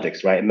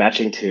biologics, right?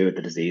 Matching to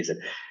the disease.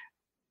 And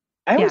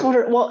I always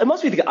wonder, well, it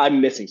must be because I'm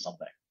missing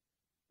something,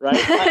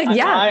 right?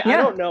 I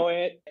don't know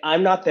it.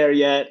 I'm not there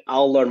yet.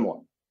 I'll learn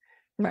more.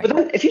 Right. But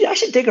then if you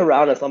actually dig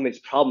around on some of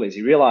these problems,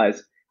 you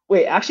realize,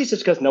 wait, actually it's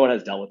just because no one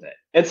has dealt with it.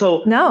 And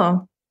so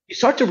you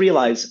start to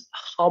realize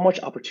how much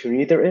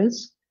opportunity there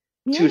is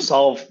to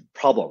solve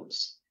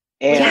problems.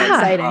 And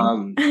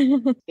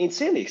exciting.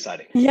 Insanely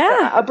exciting.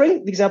 Yeah. I'll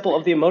bring the example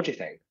of the emoji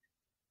thing.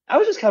 I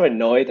was just kind of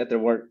annoyed that there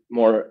weren't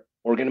more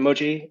organ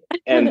emoji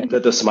and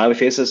that the smiley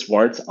faces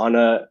weren't on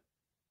a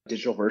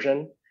digital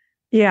version.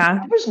 Yeah.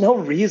 There was no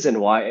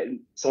reason why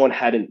someone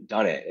hadn't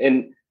done it.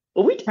 And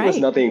what we did was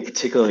nothing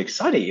particularly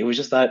exciting. It was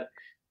just that,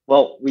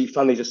 well, we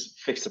finally just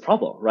fixed the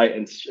problem, right?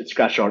 And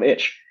scratched our own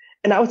itch.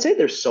 And I would say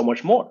there's so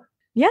much more.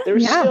 Yeah.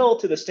 There's still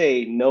to this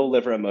day no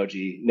liver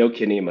emoji, no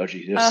kidney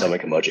emoji, no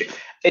stomach emoji.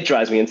 It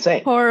drives me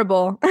insane.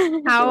 Horrible.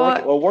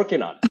 We're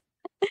working on it.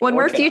 When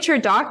we're future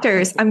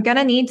doctors, I'm going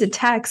to need to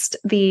text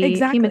the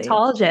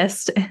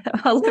hematologist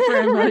a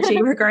liver emoji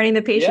regarding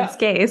the patient's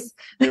case.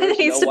 It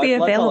needs to be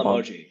available.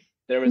 Emoji.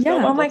 There was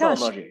no white blood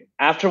cell emoji.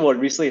 After what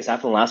recently has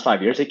happened in the last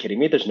 5 years, are you kidding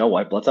me? There's no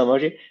white blood cell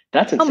emoji?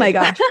 That's insane. Oh my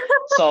gosh.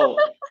 So,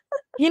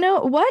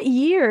 what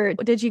year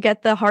did you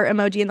get the heart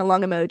emoji and the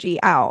lung emoji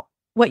out?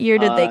 What year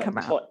did they come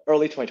out?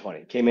 Early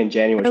 2020. Came in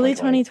January Early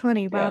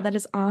 2020. Wow, that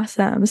is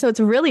awesome. So it's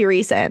really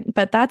recent,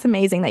 but that's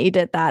amazing that you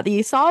did that. That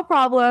you saw a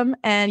problem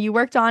and you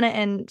worked on it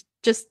and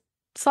just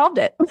solved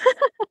it.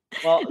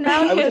 Well,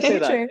 now I would say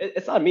that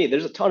it's not me.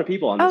 There's a ton of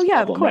people on this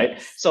problem, right?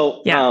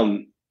 So,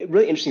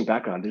 really interesting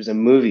background. There's a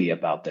movie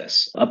about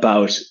this,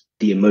 about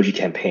the emoji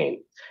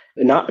campaign.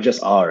 Not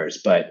just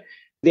ours, but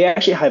they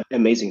actually have an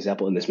amazing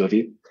example in this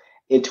movie.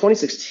 In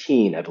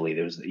 2016, I believe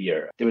it was the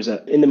year, there was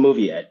in the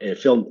movie, a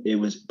film, it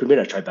was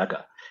premiered at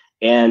Tribeca.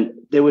 And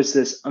there was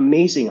this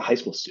amazing high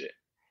school student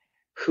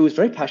who was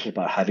very passionate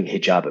about having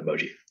hijab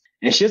emoji.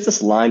 And she has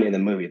this line in the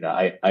movie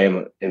that I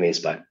am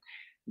amazed by.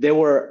 There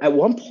were, at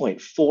one point,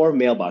 4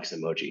 mailbox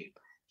emoji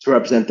to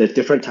represent the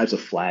different types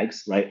of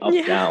flags, right? Up,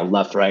 down,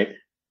 left, right.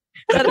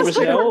 But there was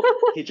no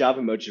hijab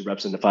emoji to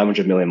represent the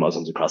 500 million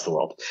Muslims across the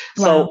world.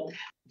 Wow. So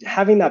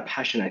having that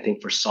passion, I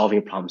think, for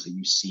solving problems that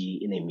you see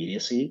in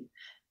immediacy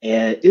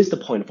is the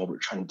point of what we're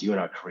trying to do in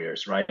our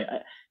careers, right?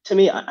 To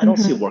me, I don't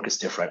see work as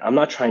different. I'm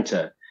not trying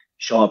to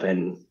show up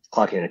and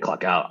clock in and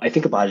clock out. I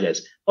think about it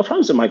as, what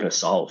problems am I going to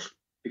solve?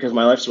 Because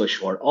my life's really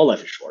short. All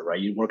life is short, right?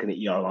 You work in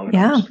the ER long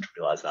enough to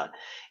realize that.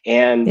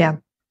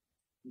 And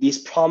these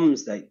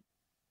problems that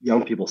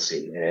young people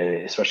see,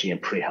 and especially in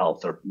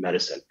pre-health or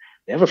medicine,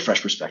 they have a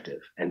fresh perspective.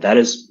 And that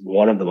is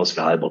one of the most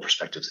valuable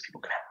perspectives that people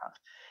can have.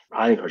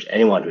 I encourage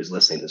anyone who's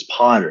listening to this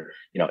pod or,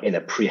 in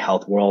a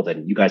pre-health world,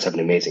 and you guys have an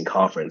amazing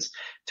conference,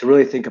 to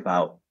really think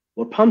about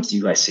what problems do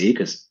you guys see?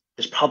 Because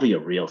there's probably a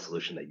real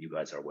solution that you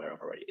guys are aware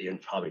of already. You're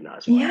probably not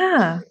as well.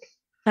 Yeah.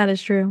 That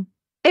is true.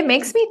 It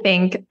makes me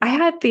think. I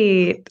had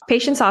the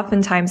patients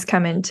oftentimes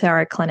come into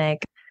our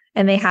clinic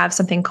and they have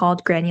something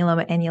called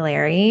granuloma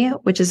annulare,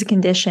 which is a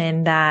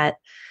condition that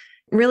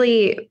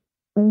really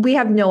we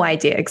have no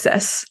idea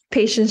exists.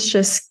 Patients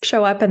just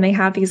show up and they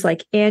have these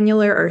like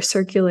annular or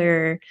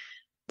circular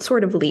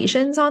sort of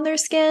lesions on their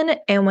skin.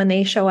 And when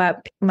they show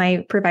up,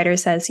 my provider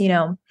says,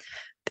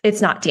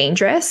 it's not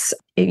dangerous.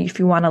 If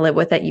you want to live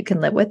with it, you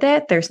can live with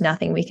it. There's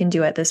nothing we can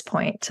do at this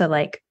point to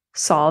like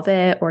solve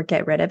it or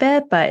get rid of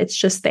it, but it's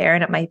just there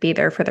and it might be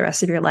there for the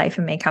rest of your life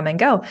and may come and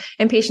go.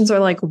 And patients are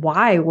like,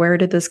 why? Where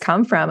did this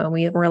come from? And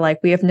we were like,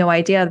 we have no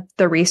idea.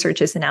 The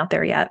research isn't out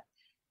there yet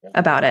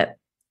about it.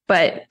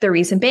 But the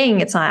reason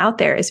being it's not out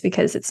there is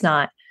because it's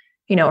not,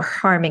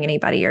 harming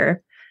anybody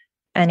or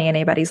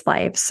anybody's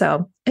life.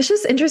 So it's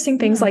just interesting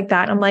things like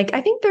that. I'm like,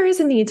 I think there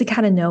is a need to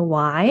kind of know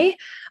why,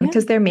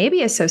 because there may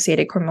be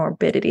associated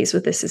comorbidities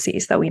with this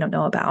disease that we don't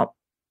know about.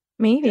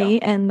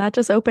 Maybe. And that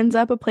just opens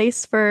up a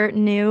place for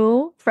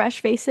new,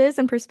 fresh faces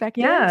and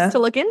perspectives to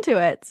look into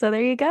it. So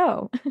there you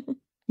go.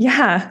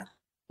 Yeah.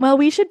 Well,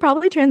 we should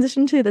probably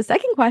transition to the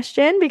second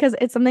question because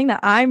it's something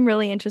that I'm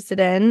really interested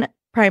in,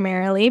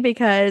 primarily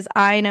because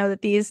I know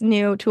that these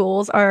new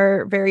tools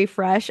are very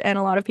fresh and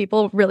a lot of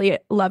people really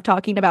love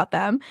talking about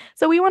them.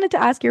 So we wanted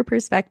to ask your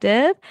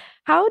perspective.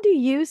 How do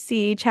you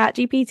see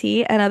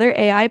ChatGPT and other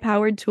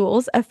AI-powered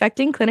tools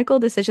affecting clinical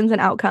decisions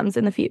and outcomes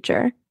in the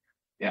future?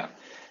 Yeah.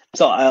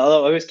 So I'll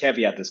always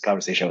caveat this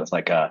conversation with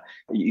like,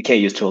 you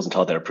can't use tools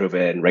until they're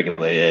proven,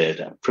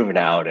 regulated, proven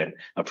out, and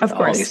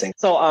all these things.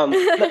 So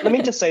let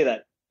me just say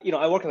that,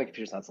 I work in the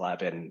computer science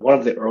lab, and one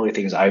of the early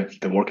things I've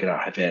been working on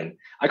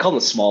I call them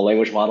small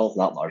language models,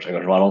 not large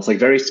language models, like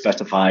very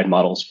specified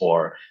models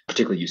for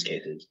particular use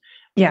cases.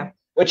 Yeah.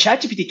 When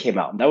ChatGPT came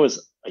out, and that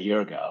was a year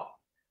ago,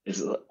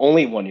 it's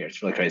only 1 year.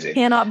 It's really crazy.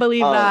 Cannot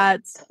believe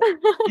that.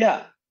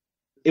 Yeah.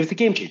 It was a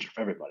game changer for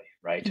everybody,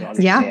 right? To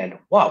understand,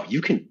 wow,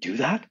 you can do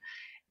that.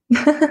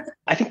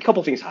 I think a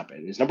couple of things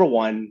happened. Is number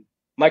one,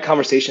 my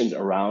conversations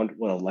around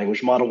what a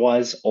language model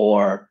was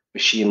or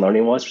machine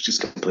learning was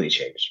just completely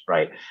changed,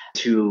 right?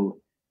 To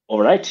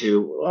overnight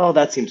to, well,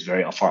 that seems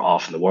very far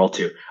off in the world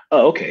to,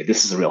 oh, okay,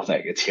 this is a real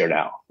thing. It's here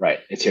now,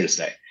 right? It's here to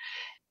stay.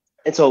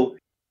 And so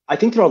I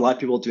think there are a lot of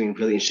people doing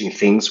really interesting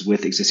things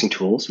with existing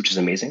tools, which is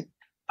amazing.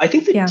 I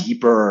think the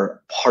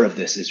deeper part of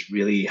this is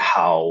really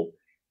how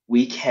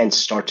we can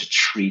start to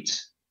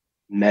treat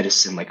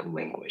medicine like a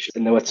language.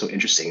 And then what's so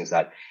interesting is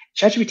that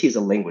ChatGPT is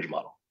a language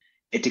model.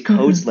 It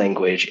decodes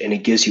language and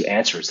it gives you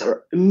answers that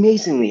are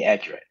amazingly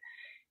accurate.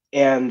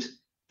 And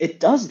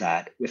it does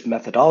that with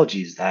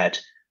methodologies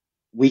that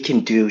we can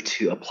do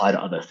to apply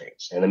to other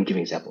things. And let me give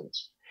you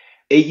examples.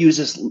 It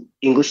uses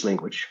English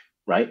language,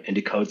 right? And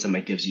decodes them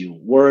and gives you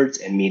words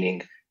and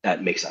meaning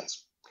that make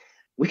sense.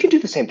 We can do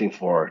the same thing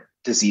for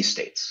disease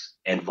states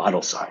and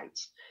vital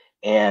signs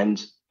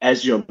and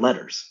as your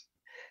letters.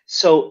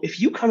 So if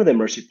you come to the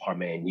emergency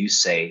department and you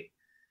say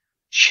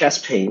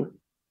chest pain,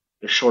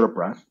 a shorter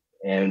breath,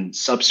 and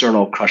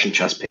substernal crushing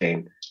chest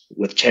pain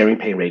with tearing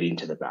pain radiating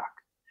to the back,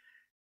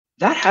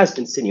 that has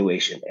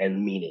insinuation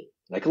and meaning,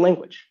 like a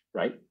language,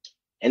 right?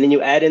 And then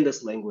you add in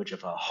this language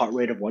of a heart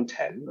rate of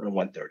 110 or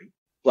 130,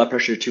 blood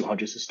pressure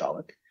 200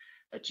 systolic,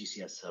 a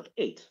GCS of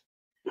 8.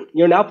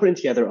 You're now putting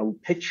together a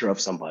picture of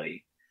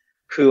somebody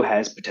who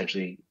has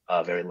potentially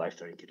a very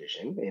life-threatening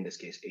condition, in this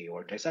case,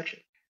 aortic dissection.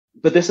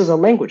 But this is a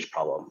language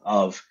problem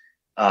of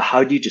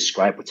how do you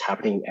describe what's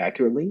happening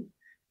accurately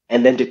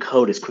and then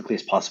decode as quickly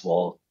as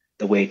possible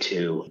the way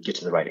to get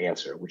to the right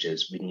answer, which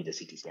is we need a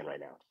CT scan right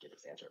now to get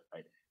this answer,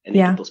 right? And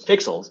you get those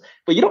pixels,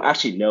 but you don't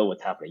actually know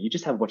what's happening. You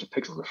just have a bunch of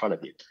pixels in front of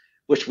you,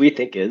 which we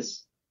think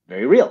is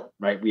very real,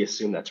 right? We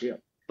assume that's real.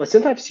 But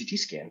sometimes CT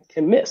scan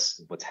can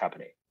miss what's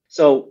happening.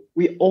 So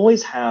we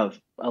always have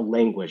a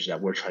language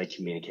that we're trying to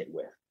communicate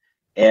with.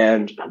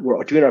 And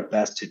we're doing our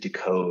best to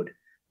decode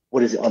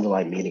what is the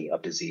underlying meaning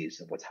of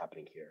disease and what's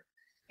happening here.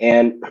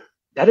 And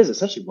that is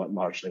essentially what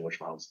large language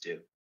models do.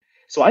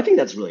 So I think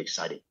that's really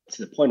exciting.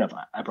 To the point of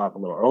I brought up a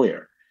little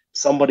earlier,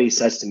 somebody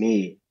says to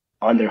me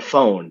on their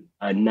phone,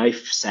 a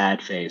knife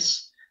sad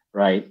face,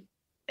 right?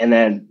 And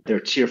then they're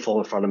tearful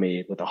in front of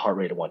me with a heart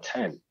rate of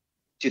 110.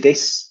 Do they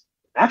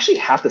actually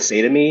have to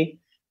say to me,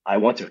 I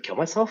want to kill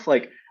myself?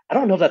 Like, I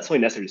don't know if that's really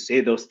necessary to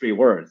say those 3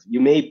 words.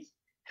 You may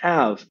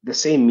have the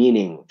same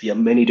meaning via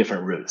many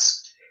different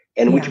routes.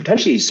 And we can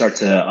potentially start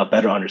to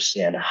better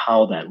understand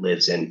how that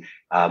lives in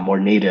more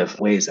native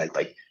ways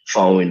like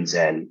phones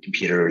and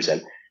computers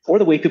and or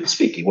the way people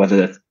speak,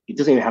 whether it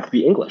doesn't even have to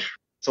be English.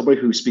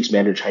 Somebody who speaks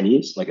Mandarin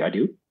Chinese like I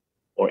do,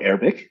 or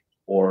Arabic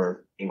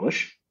or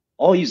English,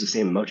 all use the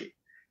same emoji.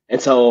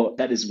 And so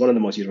that is one of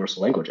the most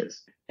universal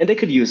languages. And they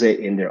could use it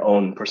in their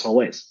own personal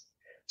ways.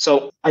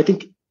 So I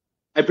think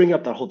I bring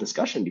up that whole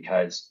discussion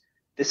because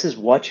this is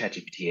what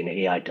ChatGPT and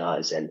AI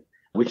does. And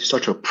we can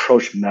start to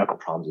approach medical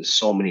problems in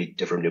so many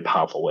different new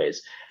powerful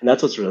ways. And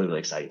that's what's really, really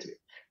exciting to me.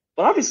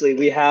 But obviously,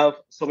 we have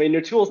so many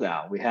new tools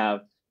now. We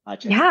have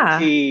Yeah.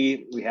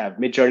 ChatGPT, we have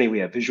Midjourney, we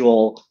have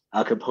visual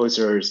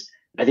composers.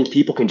 I think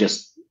people can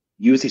just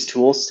use these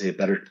tools to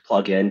better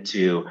plug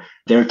into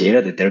their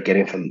data that they're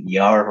getting from the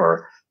ER.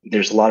 Or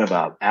there's a lot of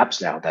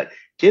apps now that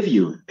give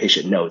you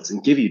patient notes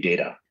and give you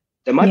data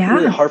that might be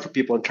really Yeah. hard for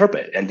people to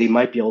interpret, and they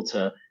might be able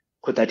to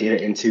put that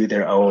data into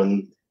their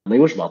own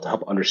language model to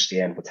help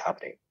understand what's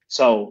happening.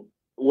 So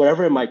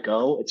wherever it might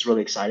go, it's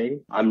really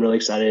exciting. I'm really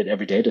excited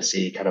every day to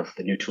see kind of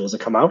the new tools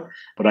that come out.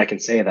 But I can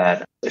say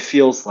that it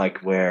feels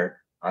like we're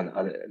on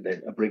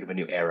the brink of a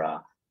new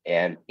era,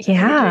 and every day is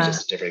Yeah.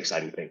 just a different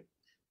exciting thing.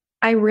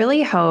 I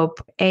really hope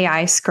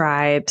AI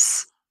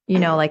scribes,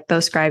 like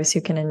those scribes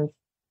who can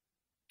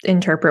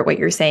interpret what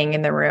you're saying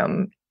in the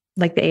room,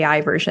 like the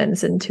AI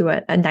versions, into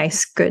a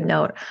nice, good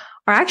note,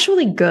 are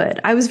actually good.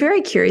 I was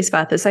very curious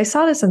about this. I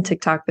saw this on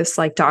TikTok, this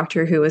like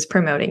doctor who was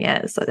promoting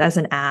it as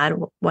an ad,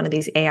 one of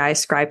these AI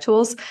scribe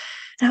tools.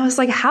 And I was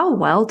like, how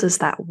well does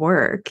that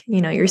work?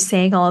 You're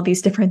saying all of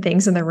these different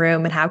things in the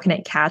room, and how can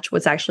it catch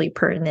what's actually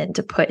pertinent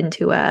to put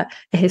into a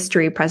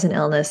history, present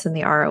illness, and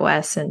the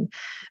ROS and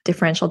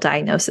differential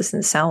diagnosis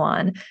and so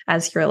on,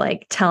 as you're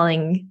like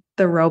telling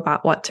the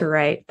robot what to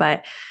write.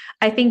 But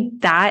I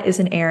think that is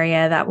an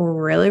area that will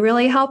really,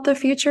 really help the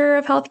future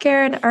of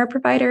healthcare and our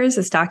providers,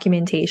 as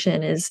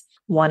documentation is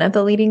one of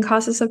the leading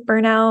causes of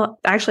burnout.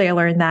 Actually, I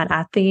learned that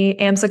at the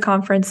AMSA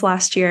conference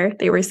last year.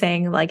 They were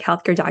saying like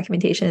healthcare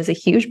documentation is a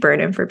huge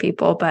burden for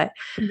people, but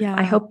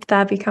I hope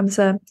that becomes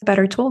a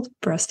better tool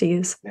for us to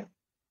use.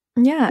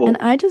 Yeah, Well, and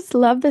I just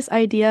love this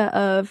idea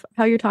of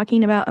how you're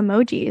talking about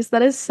emojis.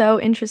 That is so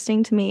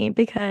interesting to me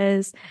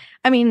because,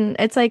 I mean,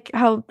 it's like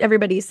how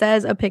everybody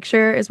says a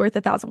picture is worth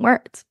 1,000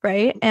 words,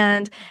 right?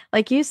 And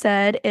like you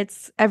said,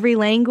 it's every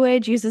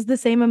language uses the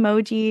same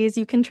emojis.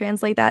 You can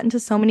translate that into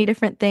so many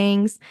different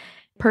things.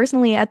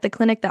 Personally, at the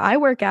clinic that I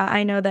work at,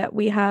 I know that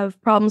we have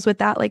problems with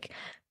that. Like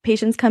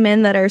patients come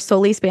in that are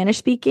solely Spanish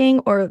speaking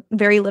or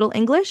very little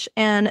English,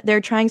 and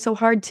they're trying so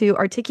hard to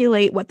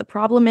articulate what the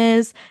problem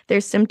is,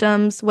 their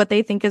symptoms, what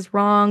they think is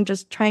wrong,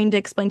 just trying to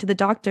explain to the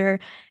doctor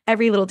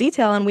every little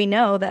detail. And we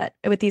know that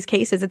with these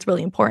cases, it's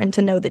really important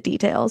to know the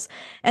details,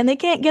 and they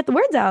can't get the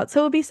words out.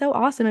 So it would be so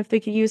awesome if they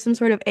could use some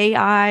sort of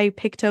AI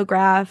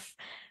pictograph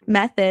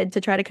method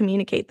to try to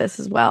communicate this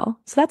as well.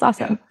 So that's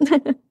awesome.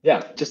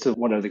 yeah, just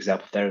one other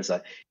example there is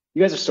that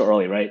you guys are still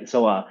early, right?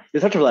 So you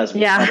have to realize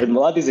Yeah. in a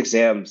lot of these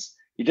exams,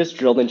 you just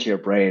drilled into your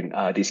brain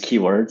these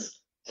keywords.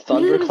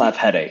 Thunderclap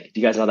headache.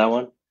 Do you guys know that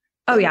one?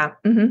 Oh, yeah.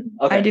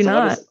 Mm-hmm. Okay, I do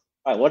not.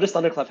 What does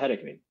thunderclap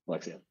headache mean,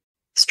 Alexia?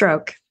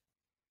 Stroke,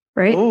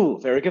 right? Oh,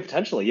 very good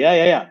potential.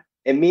 Yeah.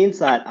 It means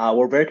that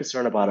we're very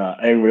concerned about an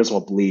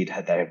aneurysmal bleed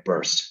that had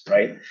burst,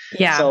 right?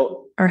 Yeah.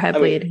 So, or head I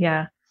mean, bleed.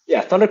 Yeah.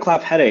 yeah,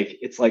 thunderclap headache.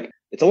 It's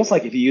almost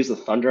like if you use the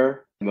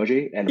thunder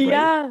emoji and the brain,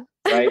 Yeah.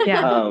 right?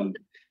 Yeah.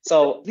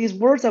 So these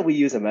words that we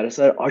use in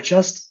medicine are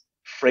just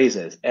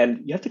phrases, and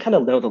you have to kind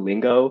of know the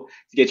lingo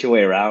to get your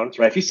way around,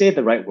 right? If you say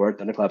the right word,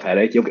 thunderclap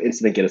headache, you'll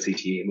instantly get a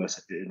CT in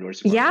most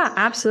emergency Yeah, departments.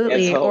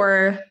 absolutely. So,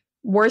 or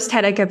worst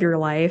headache of your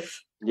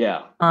life.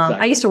 yeah, I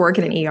exactly. used to work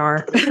in an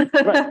ER.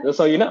 Right.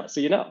 So you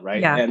know,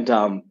 right? Yeah. And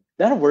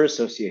that word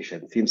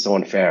association seems so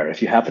unfair.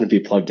 If you happen to be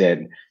plugged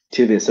in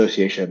to the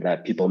association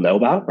that people know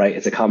about, right?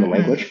 It's a common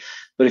language.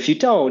 But if you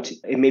don't,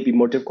 it may be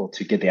more difficult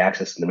to get the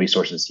access and the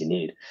resources you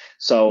need.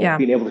 So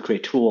being able to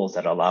create tools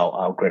that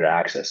allow greater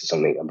access is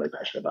something I'm really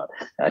passionate about.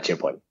 To your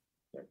point.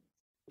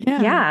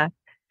 Yeah.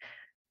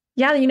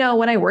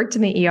 When I worked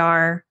in the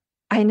ER,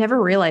 I never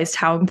realized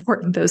how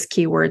important those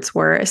keywords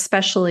were,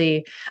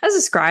 especially as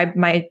a scribe.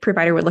 My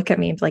provider would look at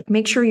me and be like,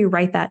 make sure you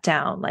write that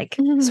down, like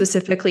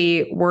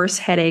specifically worst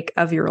headache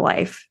of your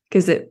life,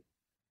 because it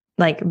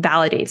like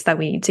validates that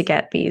we need to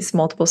get these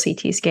multiple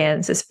CT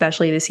scans,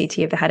 especially the CT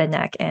of the head and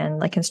neck, and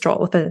like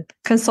consult with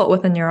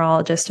a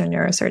neurologist or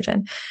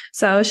neurosurgeon.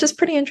 So it's just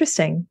pretty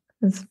interesting.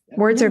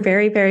 Words are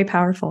very, very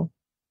powerful.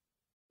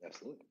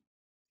 Absolutely.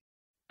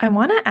 I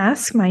want to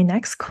ask my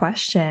next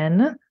question.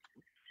 Let's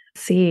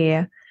see.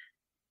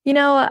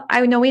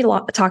 I know we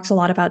talked a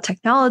lot about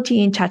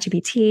technology and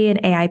ChatGPT and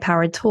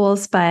AI-powered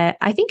tools, but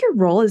I think your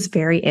role is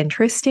very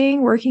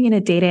interesting working in a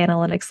data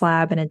analytics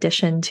lab in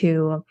addition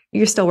to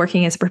you're still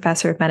working as a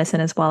professor of medicine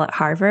as well at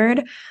Harvard.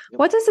 Yep.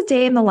 What does a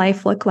day in the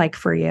life look like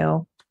for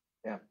you?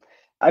 Yeah,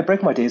 I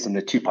break my days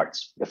into two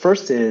parts. The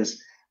first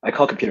is I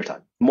call computer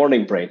time,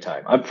 morning brain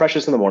time. I'm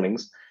freshest in the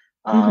mornings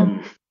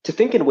to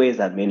think in ways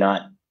that may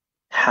not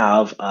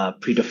have a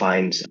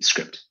predefined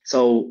script.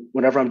 So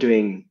whenever I'm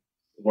doing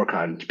work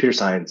on computer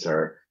science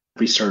or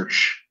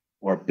research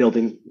or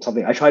building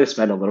something, I try to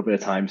spend a little bit of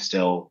time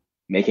still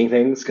making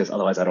things, because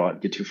otherwise I don't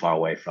want to get too far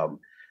away from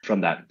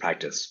that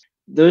practice.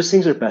 Those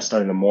things are best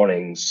done in the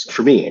mornings,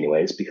 for me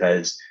anyways,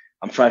 because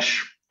I'm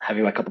fresh,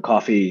 having my cup of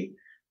coffee.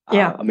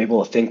 I'm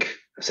able to think,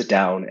 sit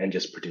down, and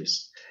just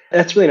produce.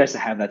 That's really nice to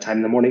have that time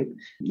in the morning.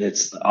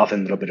 It's often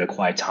a little bit of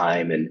quiet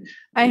time. And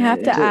I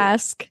have to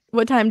ask,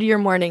 what time do your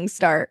mornings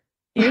start?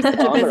 You're such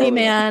a busy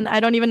man. I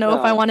don't even know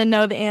if I want to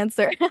know the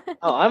answer.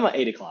 I'm at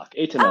 8 o'clock,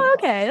 8 to 9 o'clock.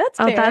 Okay, that's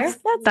fair.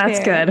 That's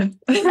fair.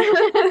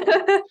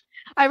 good.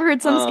 I've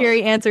heard some Um,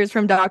 scary answers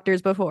from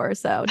doctors before,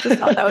 so just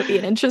thought that would be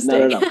an no, no,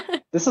 interesting. no.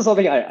 This is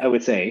something I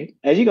would say.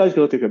 As you guys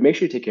go through it, make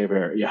sure you take care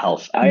of your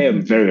health. I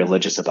am Mhm. very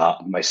religious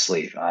about my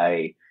sleep.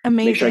 I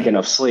make sure I get Amazing.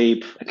 enough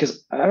sleep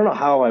because I don't know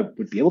how I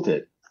would be able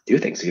to do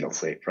things if you don't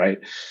sleep, right?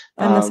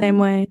 I'm the same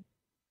Um, way.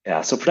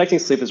 yeah, so protecting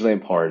sleep is really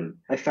important.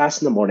 I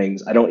fast in the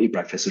mornings. I don't eat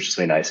breakfast, which is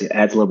really nice. It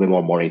adds a little bit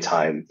more morning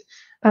time.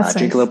 That's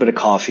Drink a little nice. bit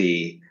of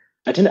coffee.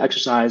 I tend to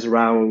exercise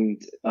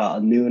around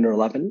noon or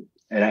 11,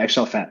 and I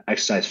actually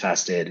exercise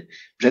fasted,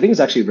 which I think is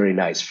actually very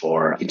nice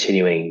for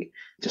continuing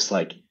just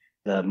like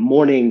the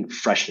morning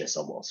freshness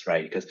almost,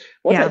 right? Because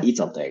once I Yeah. eat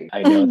something,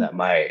 I know that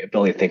my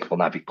ability to think will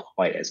not be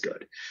quite as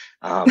good.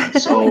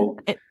 So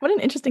What an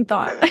interesting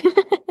thought.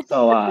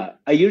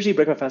 I usually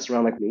break my fast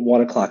around like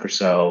 1 o'clock or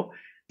so,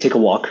 take a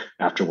walk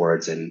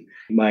afterwards, and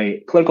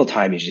my clinical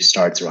time usually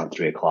starts around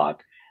 3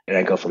 o'clock, and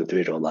I go from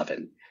 3 to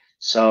 11.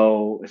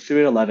 So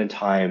 3 to 11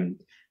 time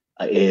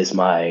is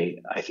I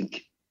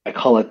think I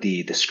call it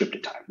the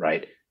scripted time,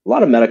 right? A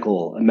lot of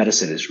medical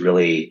medicine is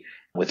really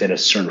within a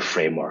certain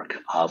framework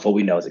of what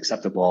we know is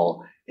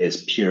acceptable,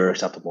 is pure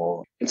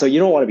acceptable, and so you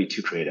don't want to be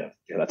too creative.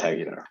 That's how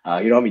you don't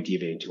want to be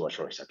deviating too much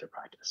from accepted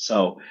practice.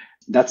 So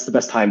that's the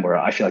best time where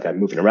I feel like I'm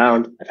moving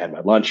around. I've had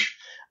my lunch.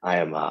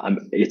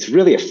 It's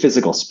really a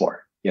physical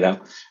sport,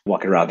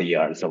 walking around the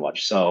yard so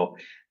much. So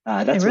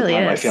It that's what really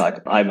time I feel is.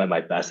 like I'm at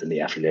my best in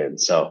the afternoon.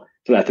 So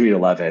from that 3 to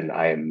 11,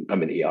 I'm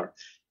in the ER,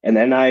 and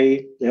then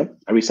I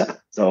reset.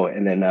 So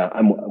and then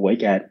I'm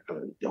awake at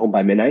home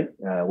by midnight,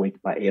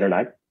 awake by 8 or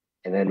 9,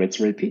 and then rinse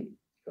and repeat.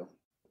 So,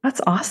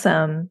 That's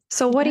awesome.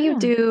 So what do you Yeah.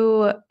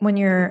 do when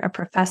you're a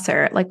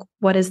professor? Like,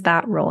 what does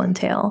that role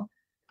entail?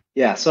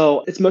 yeah,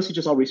 so it's mostly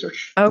just all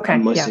research. I'm Okay. Yeah.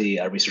 mostly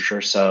a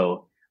researcher.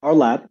 So our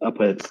lab, up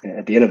at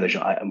the end of the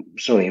show, I'm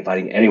certainly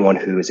inviting anyone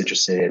who is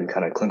interested in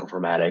kind of clinical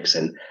informatics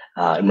and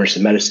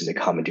immersive medicine to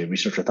come and do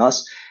research with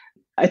us.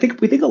 I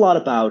think we think a lot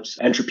about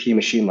entropy,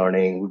 machine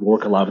learning. We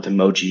work a lot with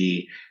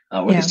Emoji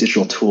or these Yeah.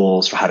 digital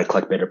tools for how to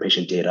collect better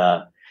patient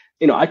data.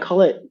 I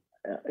call it,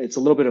 it's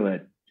a little bit of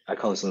I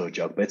call this a little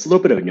joke, but it's a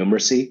little bit of a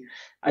numeracy.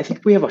 I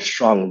think we have a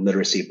strong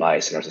literacy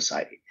bias in our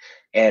society.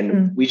 And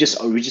Mm. we just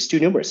do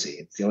numeracy.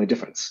 It's the only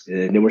difference.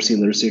 Numeracy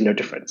and literacy are no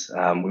different.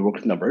 We work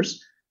with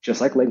numbers,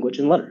 just like language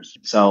and letters.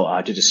 So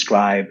to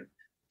describe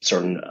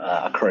certain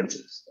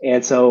occurrences.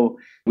 And so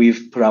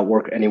we've put out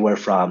work anywhere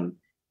from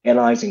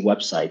analyzing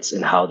websites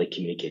and how they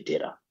communicate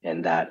data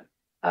and that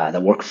the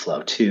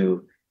workflow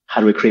to how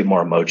do we create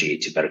more emoji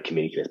to better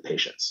communicate with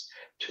patients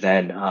to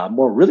then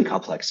more really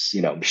complex,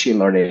 machine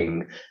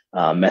learning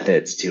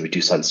methods to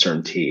reduce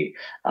uncertainty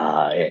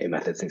in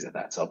methods, things like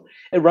that. So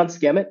it runs the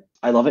gamut.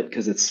 I love it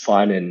because it's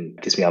fun and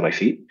gets me on my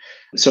feet.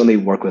 I certainly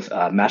work with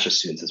master's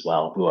students as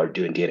well who are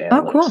doing data Oh,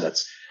 analytics. So cool.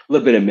 that's a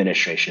little bit of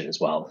administration as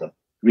well, so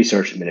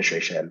research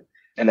administration.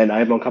 And then I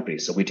have my own company.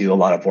 So we do a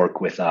lot of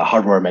work with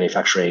hardware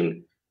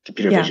manufacturing,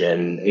 computer Yeah.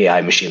 vision,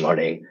 AI, machine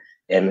learning.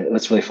 And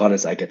what's really fun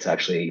is I get to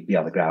actually be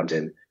on the ground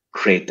and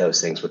create those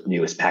things with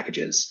newest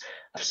packages.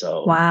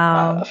 So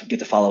Wow. I get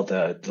to follow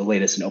the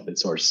latest in open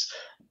source.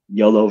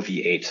 YOLO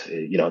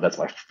V8, that's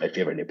my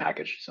favorite new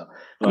package. So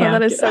Oh, Yeah.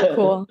 that is so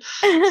cool.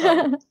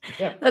 so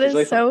yeah, That it's is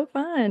really fun. so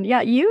fun.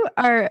 Yeah, you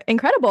are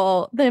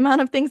incredible. The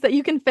amount of things that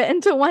you can fit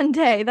into one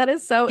day. That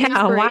is so Yeah.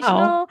 Wow.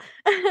 inspirational.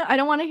 I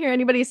don't want to hear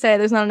anybody say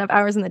there's not enough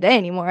hours in the day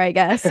anymore, I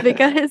guess,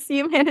 because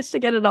you managed to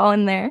get it all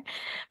in there.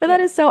 But that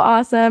Yeah, is so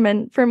awesome.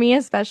 And for me,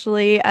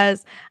 especially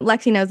as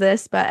Lexi knows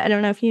this, but I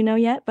don't know if you know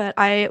yet, but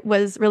I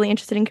was really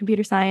interested in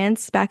computer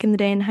science back in the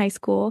day in high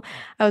school.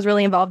 I was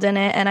really involved in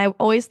it. And I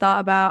always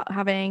thought about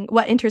having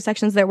what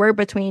intersections there were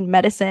between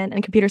medicine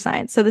and computer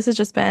science. So this has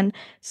just been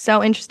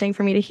so interesting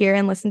for me to hear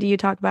and listen to you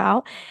talk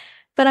about.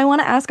 But I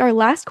want to ask our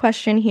last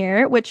question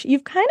here, which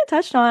you've kind of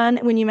touched on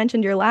when you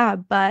mentioned your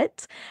lab,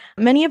 but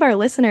many of our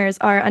listeners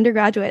are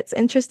undergraduates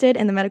interested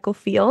in the medical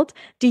field.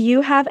 Do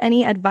you have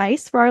any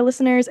advice for our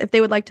listeners if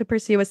they would like to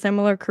pursue a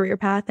similar career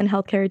path in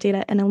healthcare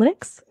data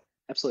analytics?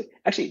 absolutely.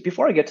 Actually,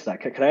 before I get to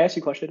that, can I ask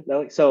you a question,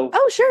 Nelly? So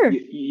Oh, sure.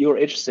 you're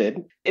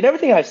interested in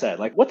everything I've said.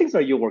 Like, what things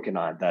are you working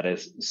on that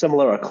is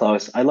similar or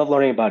close? I love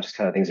learning about just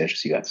kind of things that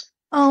interest you guys.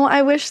 Oh,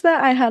 I wish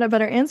that I had a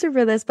better answer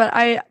for this, but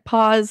I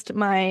paused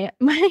my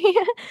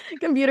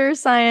computer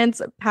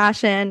science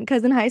passion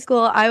because in high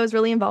school I was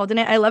really involved in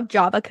it. I loved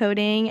Java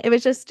coding. It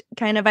was just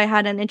kind of I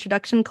had an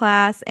introduction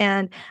class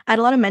and I had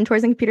a lot of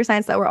mentors in computer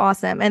science that were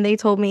awesome, and they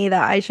told me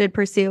that I should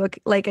pursue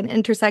like an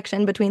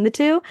intersection between the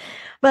two.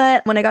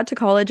 But when I got to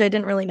college, I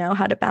didn't really know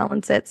how to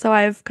balance it, so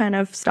I've kind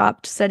of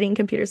stopped studying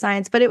computer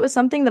science. But it was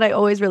something that I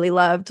always really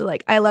loved.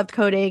 Like I loved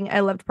coding, I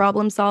loved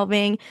problem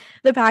solving.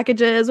 The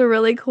packages were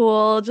really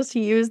cool just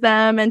to use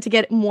them and to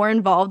get more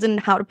involved in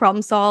how to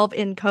problem solve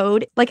in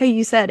code. Like how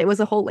you said, it was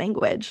a whole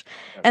language.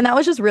 And that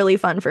was just really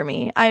fun for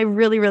me. I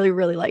really, really,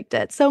 really liked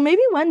it. So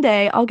maybe one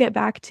day I'll get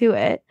back to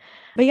it.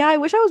 But yeah, I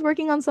wish I was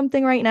working on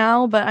something right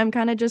now, but I'm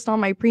kind of just on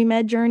my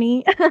pre-med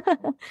journey.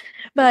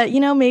 But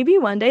maybe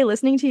one day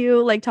listening to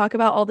you like talk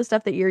about all the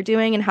stuff that you're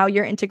doing and how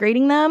you're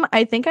integrating them,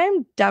 I think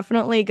I'm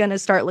definitely going to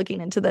start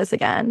looking into this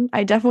again.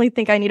 I definitely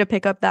think I need to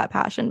pick up that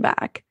passion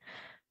back.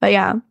 But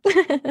yeah,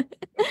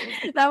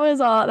 that was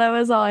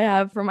all I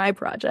have for my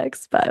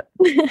projects. But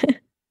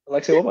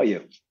Alexia, what about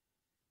you?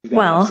 You've got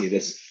Well, obviously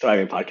this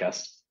thriving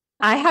podcast.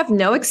 I have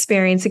no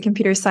experience in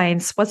computer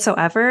science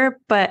whatsoever,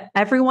 but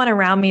everyone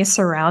around me is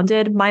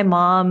surrounded. My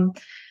mom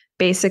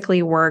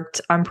basically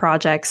worked on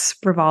projects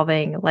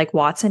revolving like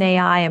Watson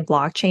AI and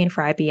blockchain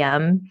for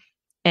IBM.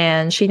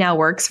 And she now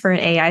works for an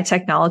AI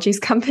technologies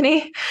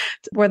company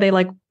where they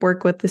like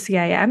work with the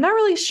CIA. I'm not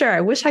really sure.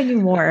 I wish I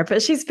knew more,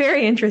 but she's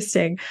very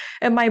interesting.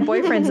 And my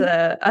boyfriend's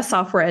a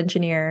software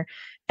engineer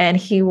and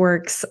he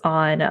works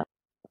on,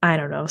 I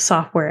don't know,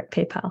 software at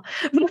PayPal.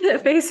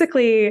 But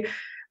basically,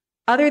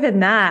 other than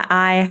that,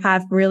 I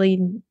have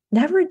really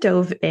never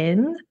dove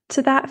in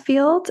to that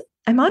field.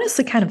 I'm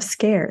honestly kind of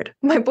scared.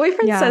 My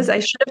boyfriend Yeah. says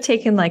I should have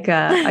taken like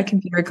a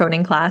computer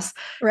coding class.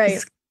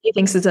 Right. He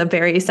thinks it's a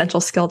very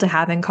essential skill to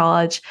have in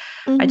college.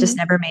 I just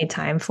never made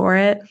time for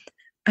it.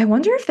 I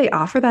wonder if they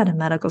offer that in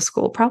medical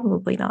school.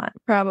 Probably not.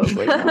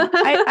 Probably not.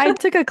 I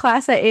took a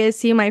class at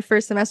ASU my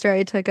first semester.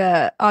 I took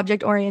a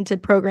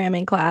object-oriented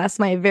programming class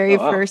my very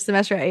first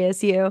semester at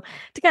ASU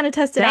to kind of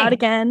test it out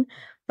again.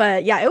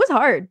 But yeah, it was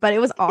hard, but it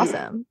was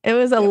awesome. It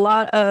was a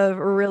lot of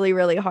really,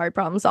 really hard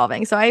problem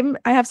solving. So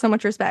I have so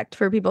much respect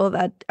for people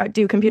that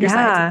do computer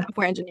science and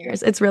software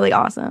engineers. It's really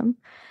awesome.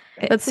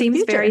 It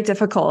seems very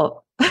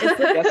difficult.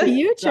 It's the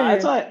future.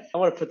 That's why I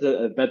want to put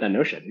that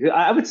notion.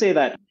 I would say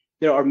that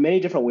there are many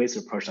different ways to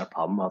approach that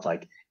problem of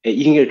like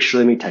you can get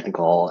extremely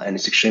technical and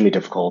it's extremely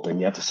difficult and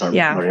you have to start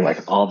learning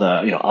like all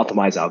the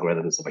optimized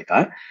algorithms and stuff like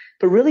that.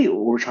 But really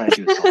what we're trying to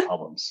do is solve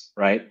problems,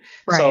 right?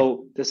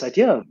 So this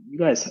idea, you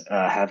guys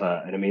have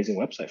an amazing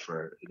website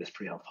for this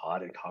pre-health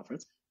pod and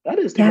conference. That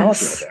is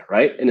technology right there,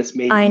 right? And it's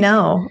made I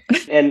know.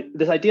 And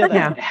this idea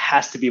that it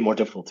has to be more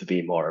difficult to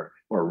be more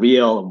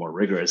real and more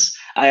rigorous.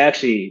 I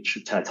actually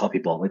should tell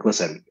people like,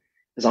 listen,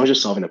 as long as you're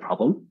solving the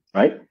problem,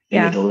 right?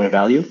 And you're delivering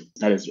value,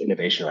 that is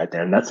innovation right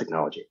there. And that's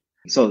technology.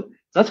 So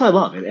that's what I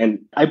love. And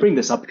I bring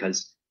this up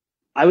because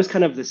I was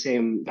kind of the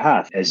same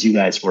path as you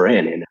guys were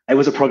in. And I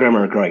was a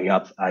programmer growing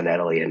up in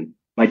Italy. And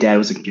my dad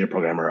was a computer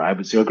programmer. I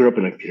grew up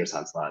in a computer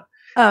science lab.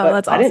 Oh, but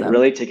that's awesome. I didn't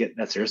really take it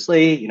that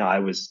seriously. I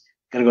was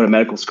going to go to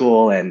medical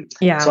school. And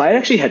so I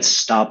actually had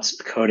stopped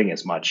coding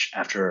as much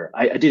after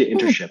I did an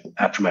internship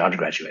after my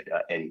undergraduate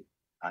in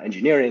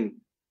engineering.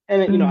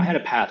 And, I had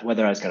a path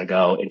whether I was going to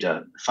go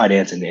into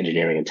finance and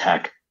engineering and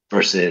tech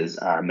versus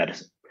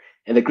medicine.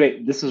 And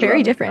this was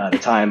very different. The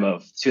time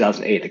of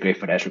 2008, the great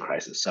financial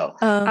crisis. So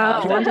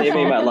they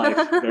made my life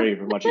very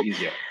much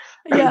easier.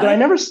 But I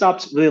never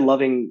stopped really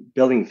loving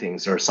building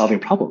things or solving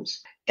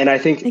problems. And I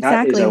think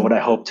that is what I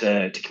hope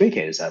to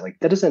communicate is that like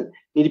that doesn't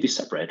need to be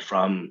separate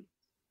from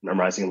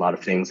memorizing a lot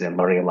of things and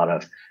learning a lot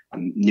of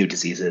new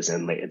diseases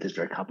and this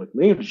very complex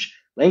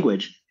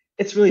language.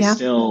 It's really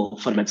still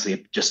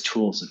fundamentally just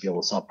tools to be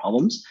able to solve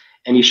problems.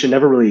 And you should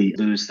never really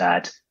lose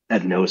that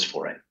nose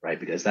for it, right?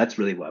 Because that's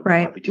really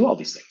why we do all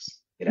these things.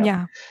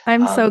 Yeah.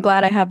 I'm so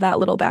glad I have that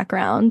little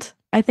background.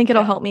 I think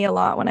it'll help me a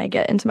lot when I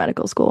get into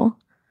medical school.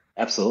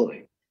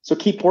 Absolutely. So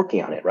keep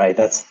working on it, right?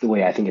 That's the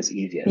way I think it's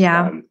easiest.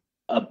 Yeah.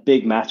 A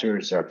big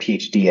master's or a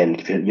PhD,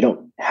 and you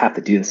don't have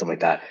to do something like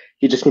that.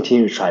 You just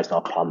continue to try to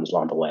solve problems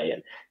along the way.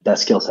 And that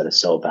skill set is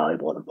so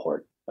valuable and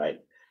important, right?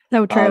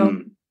 So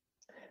true.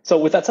 So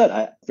with that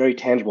said, very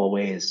tangible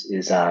ways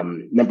is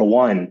number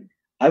one,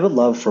 I would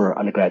love for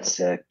undergrads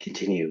to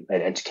continue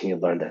and continue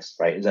to learn this,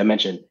 right? As I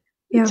mentioned,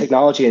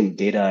 technology and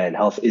data and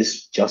health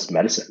is just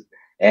medicine.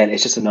 And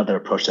it's just another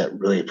approach that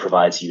really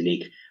provides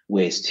unique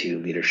ways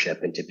to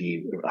leadership and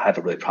to have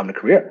a really prominent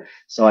career.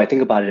 So I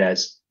think about it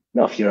as,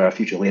 if you're a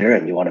future leader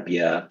and you want to be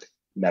a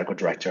medical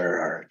director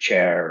or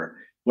chair or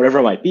whatever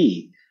it might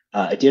be,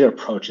 a data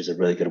approach is a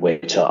really good way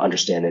to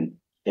understand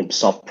and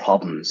solve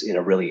problems in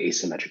a really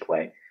asymmetric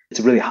way. It's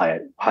a really high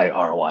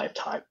ROI of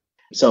time.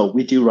 So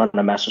we do run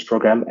a master's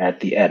program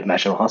at the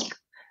Mass General Hospital.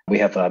 We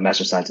have a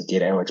Master of Science and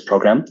Data Analytics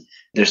program.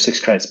 There's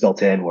 6 credits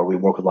built in where we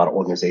work with a lot of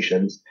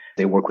organizations.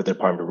 They work with the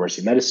Department of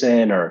Emergency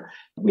Medicine, or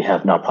we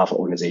have nonprofit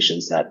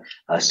organizations that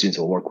students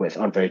will work with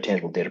on very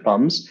tangible data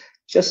problems,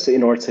 just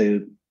in order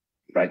to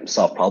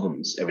solve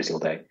problems every single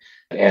day.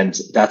 And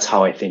that's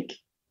how I think,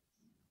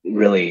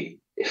 really,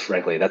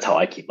 frankly, that's how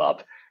I keep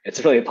up.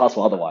 It's really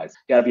impossible otherwise.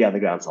 You got to be on the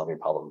ground solving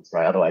problems,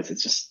 right? Otherwise,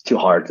 it's just too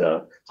hard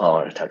to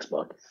follow in a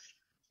textbook.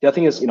 The other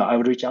thing is, I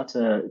would reach out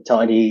to tell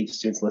any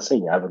students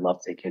listening. I would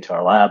love to take you into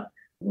our lab.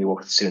 We work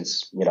with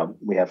students.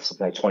 We have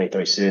something like 20,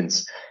 30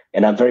 students.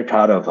 And I'm very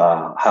proud of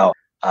how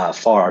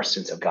far our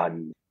students have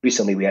gotten.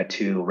 Recently, we had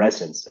 2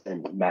 residents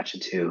and matched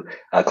into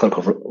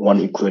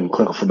one including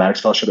clinical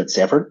informatics fellowship at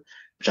Stanford,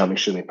 which I'm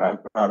extremely proud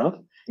of.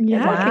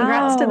 Yeah,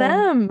 congrats to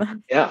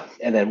them. Yeah,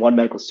 and then 1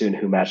 medical student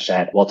who matched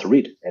at Walter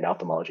Reed in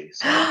ophthalmology.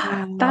 So,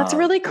 that's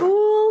really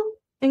cool.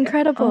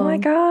 Incredible. Oh my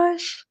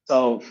gosh.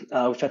 So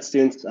we've had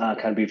students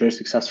kind of be very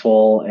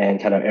successful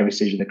and kind of every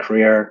stage of the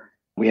career.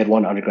 We had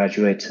 1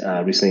 undergraduate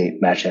recently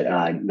matched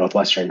at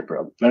Northwestern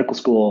for medical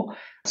school.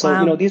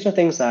 So, these are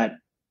things that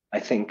I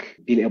think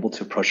being able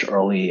to approach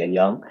early and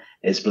young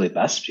is really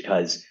best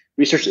because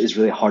research is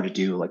really hard to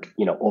do like,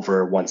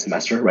 over one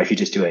semester, right? If you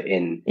just do it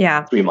in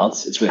Yeah. 3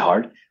 months, it's really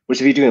hard. Whereas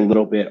if you're doing a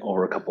little bit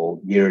over a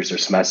couple years or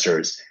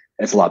semesters,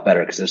 it's a lot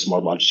better because there's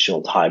more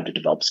longitudinal time to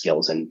develop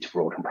skills and to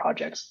work on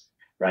projects,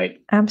 right?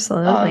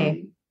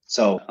 Absolutely.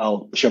 So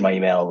I'll share my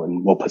email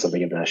and we'll put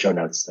something in the show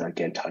notes to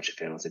get in touch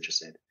if anyone's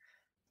interested.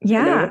 And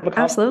then we Yeah, have we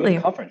absolutely.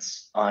 have a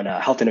conference on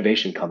health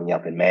innovation coming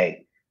up in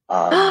May.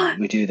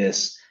 We do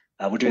this.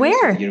 We're doing this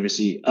Where? with the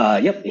university.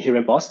 Here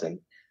in Boston.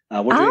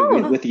 We're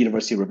doing with the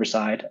University of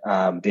Riverside.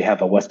 They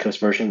have a West Coast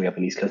version. We have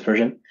an East Coast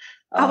version.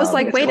 I was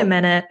like, It's wait a called-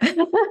 minute.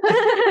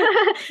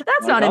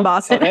 That's not in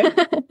Boston. Okay.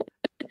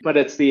 But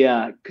it's the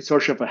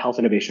Consortium for Health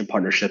Innovation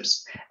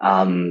Partnerships,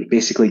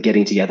 basically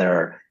getting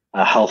together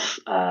health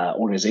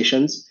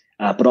organizations,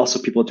 but also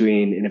people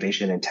doing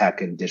innovation in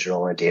tech and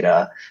digital and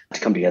data to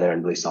come together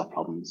and really solve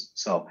problems.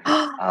 So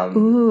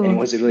Ooh.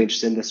 anyone's really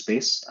interested in this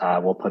space,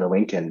 we'll put a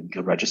link and you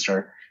can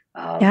register.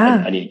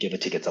 Yeah. I need to give the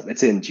tickets up.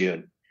 It's in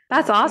June.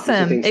 That's These are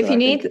awesome. things If that you I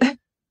need think-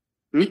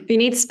 if you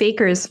need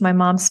speakers, my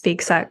mom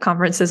speaks at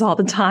conferences all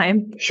the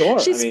time. Sure.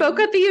 She spoke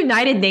at the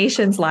United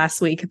Nations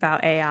last week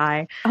about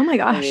AI. Oh my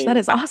gosh, that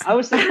is awesome. I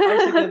was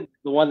thinking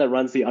the one that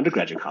runs the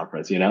undergraduate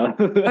conference, Okay.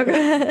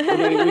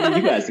 we need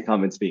you guys to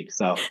come and speak.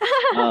 So,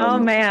 Oh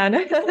man.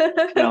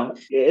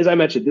 as I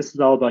mentioned, this is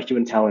all about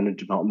human talent and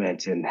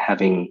development and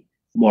having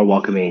more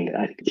welcoming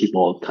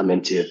people come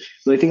into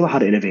really think about how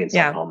to innovate and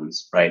solve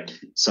problems, right?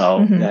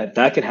 So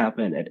that can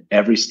happen at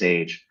every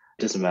stage.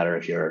 It doesn't matter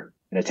if you're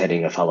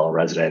attending a fellow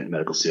resident,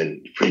 medical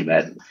student,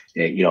 pre-med,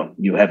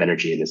 you have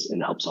energy in this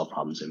and help solve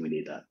problems, and we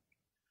need that.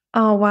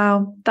 Oh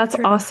wow. That's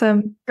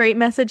awesome. Great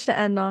message to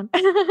end on.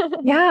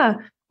 Yeah.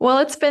 Well,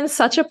 it's been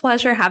such a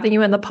pleasure having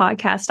you in the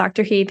podcast,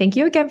 Dr. He. Thank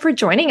you again for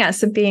joining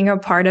us and being a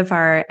part of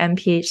our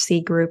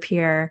MPHC group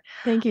here.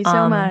 Thank you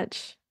so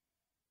much.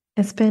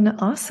 It's been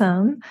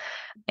awesome.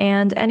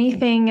 And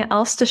anything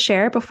else to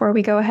share before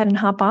we go ahead and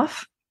hop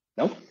off?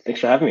 No,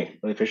 thanks for having me.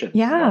 Really appreciate it.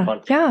 It's been a lot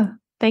of fun. Yeah.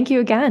 Thank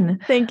you again.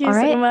 Thank you All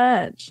right. so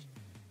much.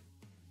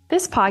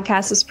 This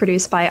podcast was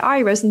produced by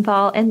Ari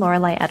Rosenthal and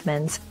Lorelei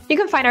Edmonds. You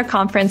can find our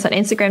conference on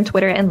Instagram,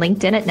 Twitter, and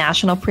LinkedIn at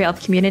National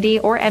Pre-Health Community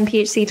or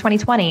MPHC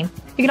 2020. You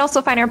can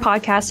also find our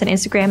podcast on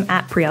Instagram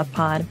at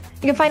PreHealthPod.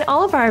 You can find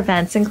all of our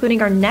events,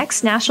 including our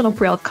next National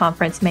Pre-Health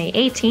Conference, May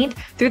 18th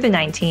through the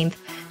 19th,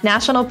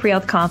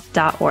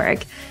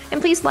 nationalprehealthconf.org.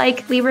 And please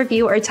leave a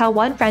review, or tell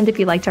one friend if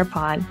you liked our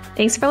pod.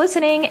 Thanks for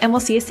listening, and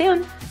we'll see you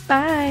soon.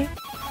 Bye.